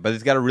unfortunate, but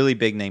it's got a really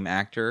big name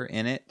actor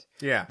in it.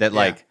 Yeah. That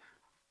like.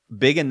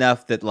 Big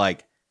enough that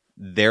like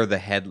they're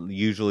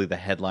usually the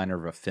headliner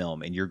of a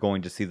film, and you're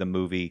going to see the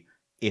movie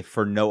if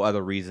for no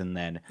other reason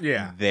than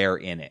they're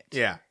in it.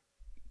 Yeah,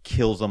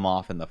 kills them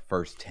off in the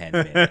first 10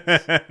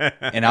 minutes,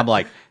 and I'm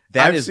like,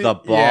 that is the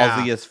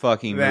ballsiest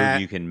fucking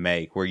move you can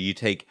make, where you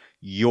take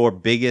your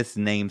biggest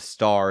name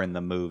star in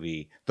the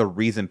movie, the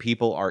reason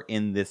people are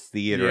in this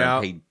theater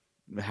and pay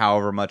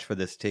however much for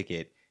this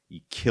ticket. You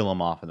kill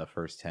them off in the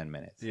first 10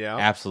 minutes. Yeah.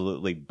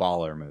 Absolutely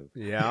baller move.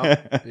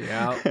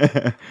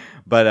 Yeah.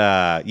 But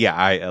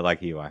I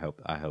like you. I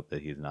hope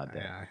that he's not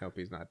dead. Yeah, I hope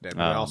he's not dead.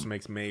 But it also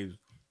makes Maeve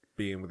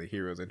being with the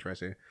heroes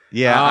interesting.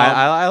 Yeah,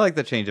 I like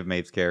the change of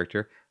Maeve's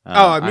character.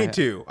 Me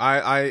too.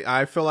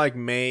 I feel like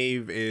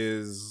Maeve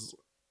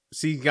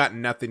she's got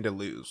nothing to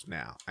lose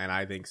now, and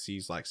I think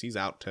she's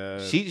out to.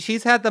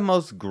 She's had the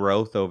most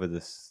growth over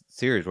this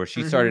series, where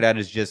she started out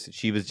as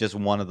she was just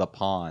one of the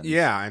pawns.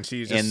 Yeah, and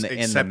she's just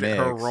accepted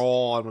her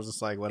role and was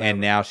just like, whatever. And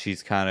now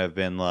she's kind of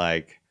been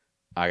like,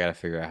 I got to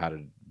figure out how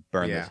to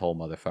burn this whole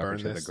motherfucker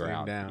to the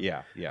ground. Down.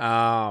 Yeah.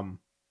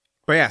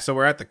 But yeah, so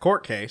we're at the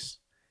court case.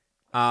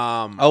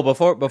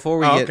 Before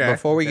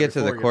we get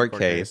to the court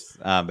case,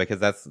 because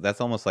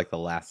that's almost like the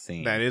last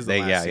scene. That is the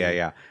last scene.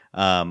 Yeah.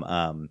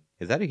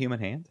 Is that a human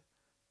hand?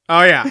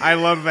 Oh yeah, I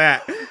love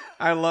that.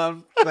 I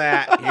love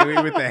that.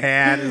 Huey with the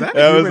hand. Is that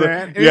That Huey was with the a-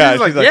 hand? And yeah, he's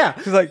like, yeah.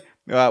 She's like,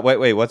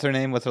 wait, what's her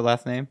name? What's her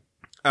last name?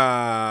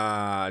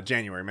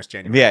 January, Miss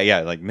January.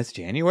 Yeah, like Miss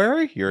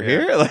January, you're Yeah.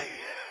 here. Like,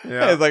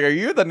 Yeah. it's like, are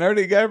you the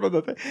nerdy guy from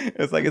the thing?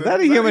 It's like, is that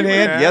a Is that human a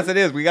hand? hand? Yes, it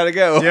is. We gotta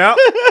go. Yep.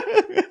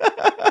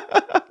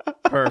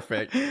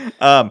 Perfect.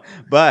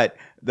 But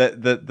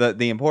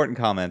the important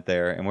comment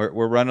there, and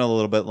we're running a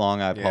little bit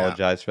long. I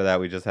apologize for that.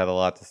 We just had a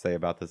lot to say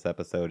about this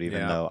episode,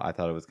 even though I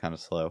thought it was kind of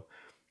slow,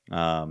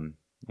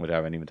 which I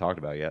haven't even talked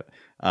about yet.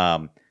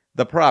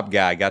 The prop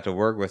guy got to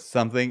work with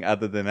something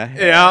other than a head.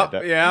 Yeah.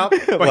 But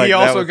Like, he that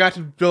also was- got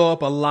to build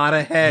up a lot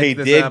of heads. He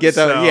this did get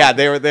to, episode. yeah.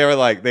 They were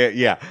like,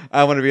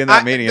 I want to be in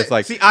that meeting. It's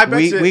like, see, I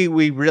bet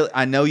we really.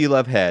 I know you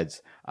love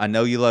heads. I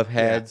know you love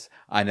heads.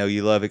 I know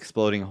you love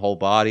exploding whole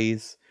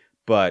bodies,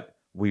 but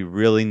we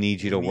really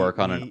need you to work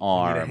on an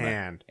arm. Need a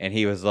hand. And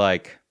he was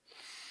like,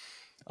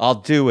 I'll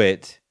do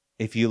it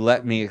if you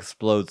let me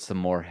explode some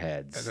more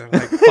heads. And they're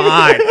like,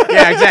 fine.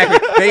 Yeah,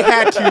 exactly.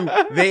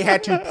 They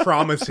had to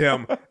promise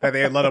him that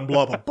they had let him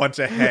blow up a bunch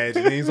of heads.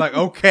 And he's like,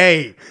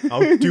 okay,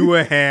 I'll do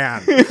a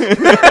hand.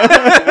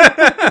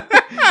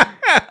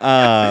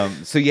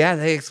 So yeah,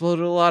 they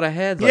exploded a lot of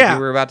heads like Yeah.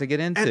 we were about to get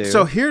into. And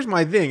so here's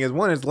my thing: is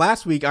one is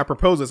last week I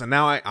proposed this, and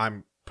now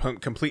I'm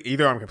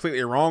either I'm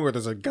completely wrong, or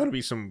there's going to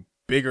be some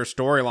bigger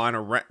storyline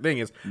or thing.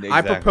 Is I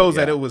Exactly, proposed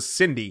that yeah. it was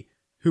Cindy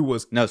who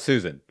was No,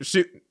 Susan.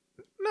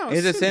 no,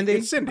 Is it Cindy?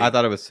 It's Cindy. I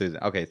thought it was Susan.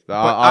 Okay, so But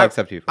I'll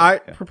accept you. For I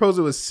it, yeah. proposed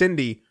it was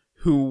Cindy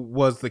who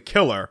was the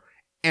killer,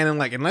 and then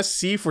like unless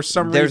C for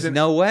some There's reason,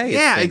 no way. It's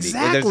yeah, Cindy.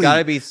 exactly. There's got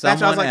to be That's why I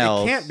someone was like,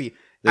 else. It can't be.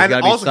 There's And got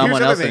to be also, here's someone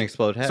the other else that thing.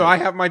 explode heads. So I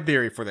have my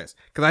theory for this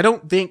because I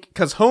don't think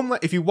because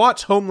if you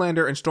watch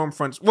Homelander and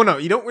Stormfront's, well, no,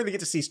 you don't really get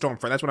to see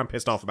Stormfront. That's what I'm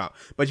pissed off about.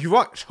 But if you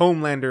watch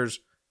Homelander's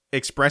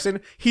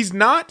expression, he's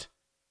not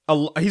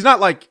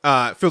like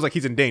feels like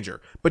he's in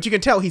danger, but you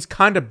can tell he's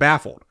kind of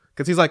baffled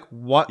because he's like,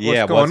 what's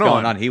going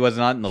on? He was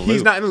not in the loop.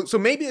 He's not in the loop. So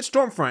maybe it's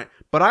Stormfront,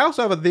 but I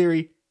also have a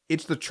theory.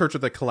 It's the Church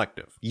of the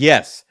Collective.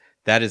 Yes,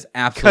 that is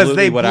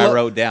absolutely what I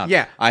wrote down.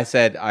 Yeah. I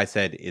said,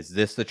 is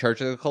this the Church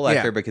of the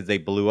Collector? Yeah. Because they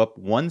blew up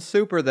one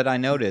super that I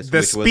noticed. The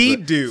which speed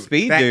was dude.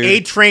 Speed that dude.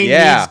 A-Train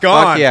Yeah, needs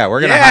gone. fuck yeah, we're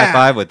gonna high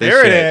five with this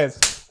There shit. it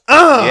is.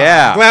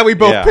 Yeah. Glad we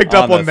both picked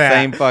up on the that.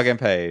 same fucking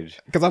page.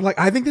 Because I'm like,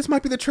 I think this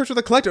might be the Church of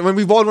the Collective. I mean,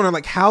 we've all wondered,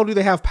 like, how do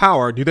they have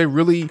power? Do they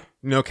really,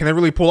 can they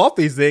really pull off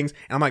these things?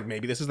 And I'm like,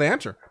 maybe this is the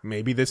answer.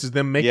 Maybe this is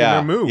them making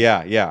their move.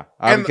 Yeah.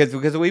 And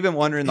Because we've been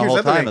wondering the here's whole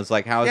the other time. thing. It's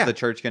like, how is Yeah. the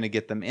church going to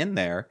get them in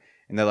there?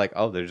 And they're like,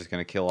 oh, they're just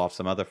going to kill off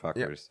some other Yeah.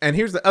 fuckers. And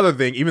here's the other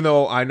thing. Even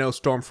though I know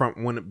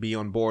Stormfront wouldn't be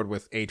on board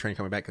with A-Train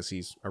coming back because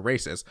he's a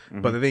racist.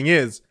 Mm-hmm. But the thing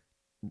is,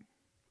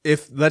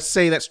 if let's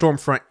say that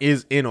Stormfront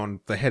is in on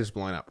the heads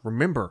blowing up,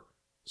 remember,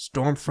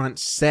 Stormfront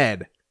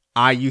said,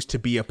 I used to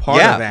be a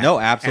part of that. No,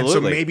 absolutely.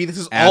 And so maybe this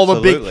is all the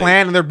big Absolutely.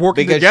 plan and they're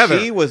working Because together.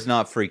 she was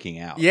not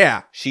freaking out.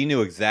 Yeah. She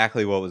knew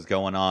exactly what was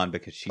going on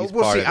because she's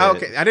Well, part see, of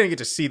it. okay, I didn't get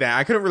to see that.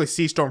 I couldn't really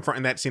see Stormfront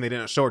in that scene. They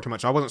didn't show her too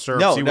much. I wasn't sure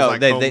No, if she no, was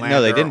like they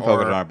Homelander didn't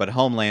focus or- on it. But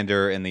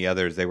Homelander and the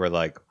others, they were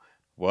like,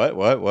 what?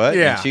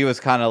 Yeah. And she was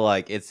kind of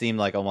like, it seemed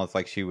like almost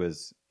like she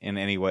was in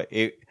any way.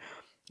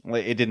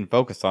 It didn't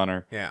focus on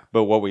her. Yeah.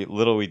 But what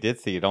we did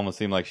see, it almost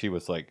seemed like she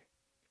was like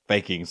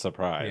faking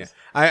surprise.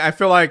 Yeah. I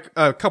feel like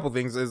a couple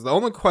things is the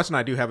only question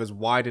I do have is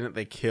why didn't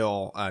they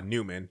kill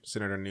Newman,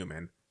 Senator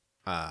Newman?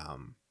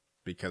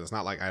 Because it's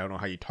not like I don't know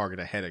how you target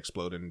a head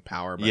explode in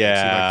power. But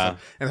Yeah.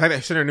 and the fact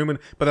that Senator Newman,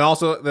 but then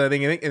also the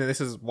thing, and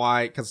this is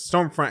why, because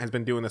Stormfront has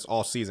been doing this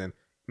all season.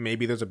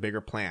 Maybe there's a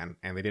bigger plan,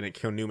 and they didn't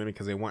kill Newman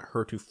because they want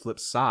her to flip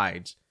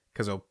sides.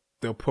 Because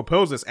they'll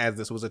propose this as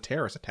this was a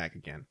terrorist attack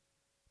again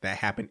that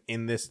happened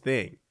in this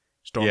thing.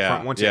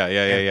 Stormfront wants it.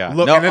 Yeah.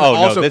 Look, No, and then no,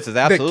 also this is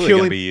absolutely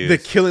going to be used. The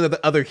killing of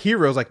the other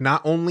heroes, like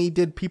not only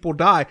did people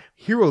die,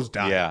 heroes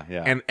died.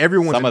 Yeah. And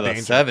everyone's Some in of the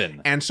danger.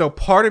 7. And so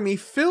part of me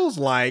feels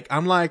like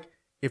I'm like,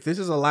 if this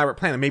is an elaborate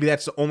plan, and maybe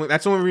that's the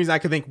only reason I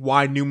could think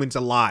why Newman's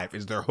alive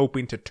is they're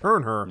hoping to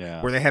turn her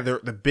where they have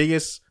the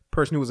biggest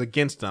person who was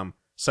against them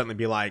suddenly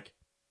be like,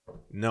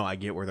 no, I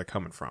get where they're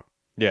coming from.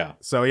 Yeah.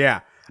 So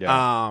yeah.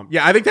 Yeah.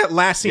 I think that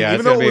last scene, Yeah,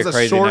 even it's though gonna it be was a a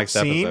crazy short next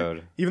scene,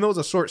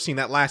 episode.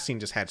 that last scene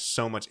just had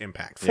so much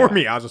impact for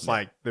me. I was just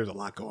like, there's a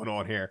lot going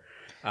on here.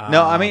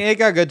 No, I mean, it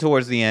got good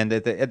towards the end.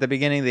 At the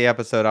beginning of the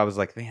episode, I was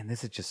like, man,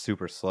 this is just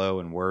super slow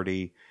and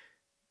wordy.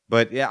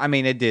 But yeah, I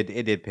mean, it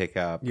did pick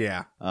up.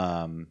 Yeah.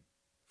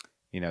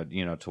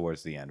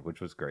 Towards the end,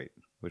 which was great.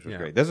 Which was Yeah.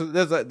 great.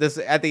 This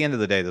at the end of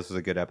the day, this was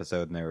a good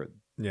episode, and there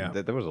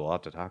was a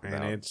lot to talk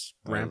about. And it's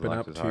There was a ramping lot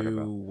up to talk to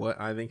about.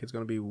 what I think is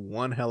going to be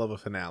one hell of a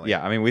finale.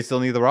 Yeah, I mean, we still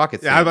need the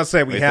rocket scene. Yeah, I was about to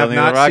say, we still have need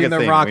not seen the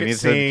scene. rocket We need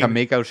scene. to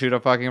Kamiko shoot a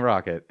fucking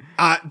rocket.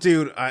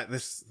 Dude,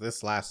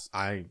 this last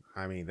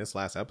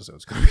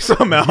episode's going to be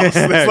something else.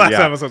 This last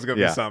Yeah. episode's going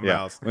to be something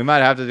else. We might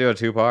have to do a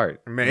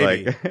 2-part.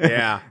 Maybe.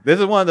 Yeah. This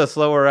is one of the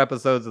slower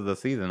episodes of the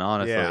season,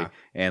 honestly. Yeah.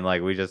 And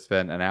like we just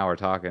spent an hour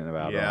talking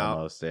about it Yeah.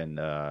 almost, and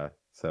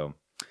so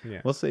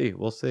Yeah. we'll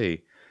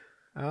see.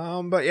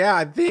 But yeah,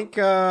 I think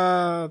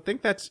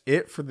that's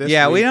it for this.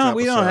 Yeah, we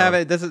week's don't have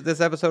episode. it. This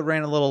episode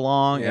ran a little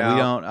long, and we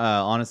Yeah. don't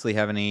honestly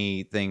have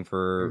anything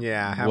for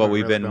haven't what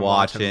we've really been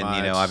watching. much.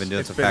 You know, I've been doing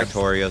It's some been a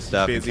Factorio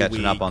stuff and busy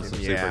catching up on week, some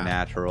and yeah.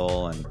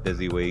 Supernatural and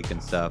busy week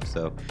and stuff.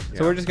 So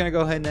Yeah. we're just gonna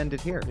go ahead and end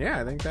it here. Yeah,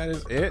 I think that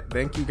is it.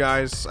 Thank you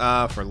guys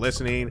for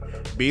listening.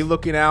 Be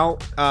looking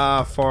out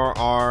for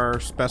our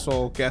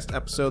special guest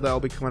episode that will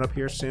be coming up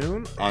here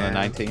soon On the And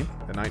 19th.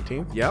 The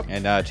 19th. Yep.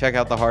 And check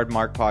out the Hard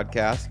Mark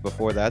podcast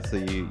before that, so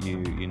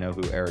you know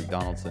who Eric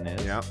Donaldson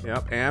is.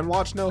 Yep. And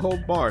watch No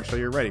Hold Bar, so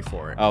you're ready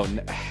for it. Oh,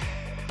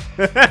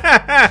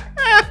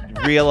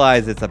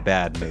 realize it's a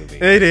bad movie.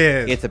 It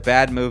is. It's a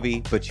bad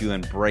movie, but you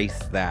embrace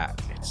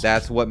that.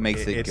 That's what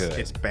makes it good.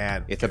 It's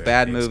bad. It's a good.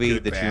 bad It's movie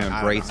good, that bad. you I don't know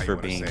embrace how you for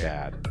wanna being say it.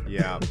 bad.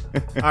 Yeah.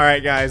 All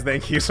right, guys.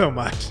 Thank you so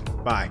much.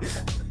 Bye.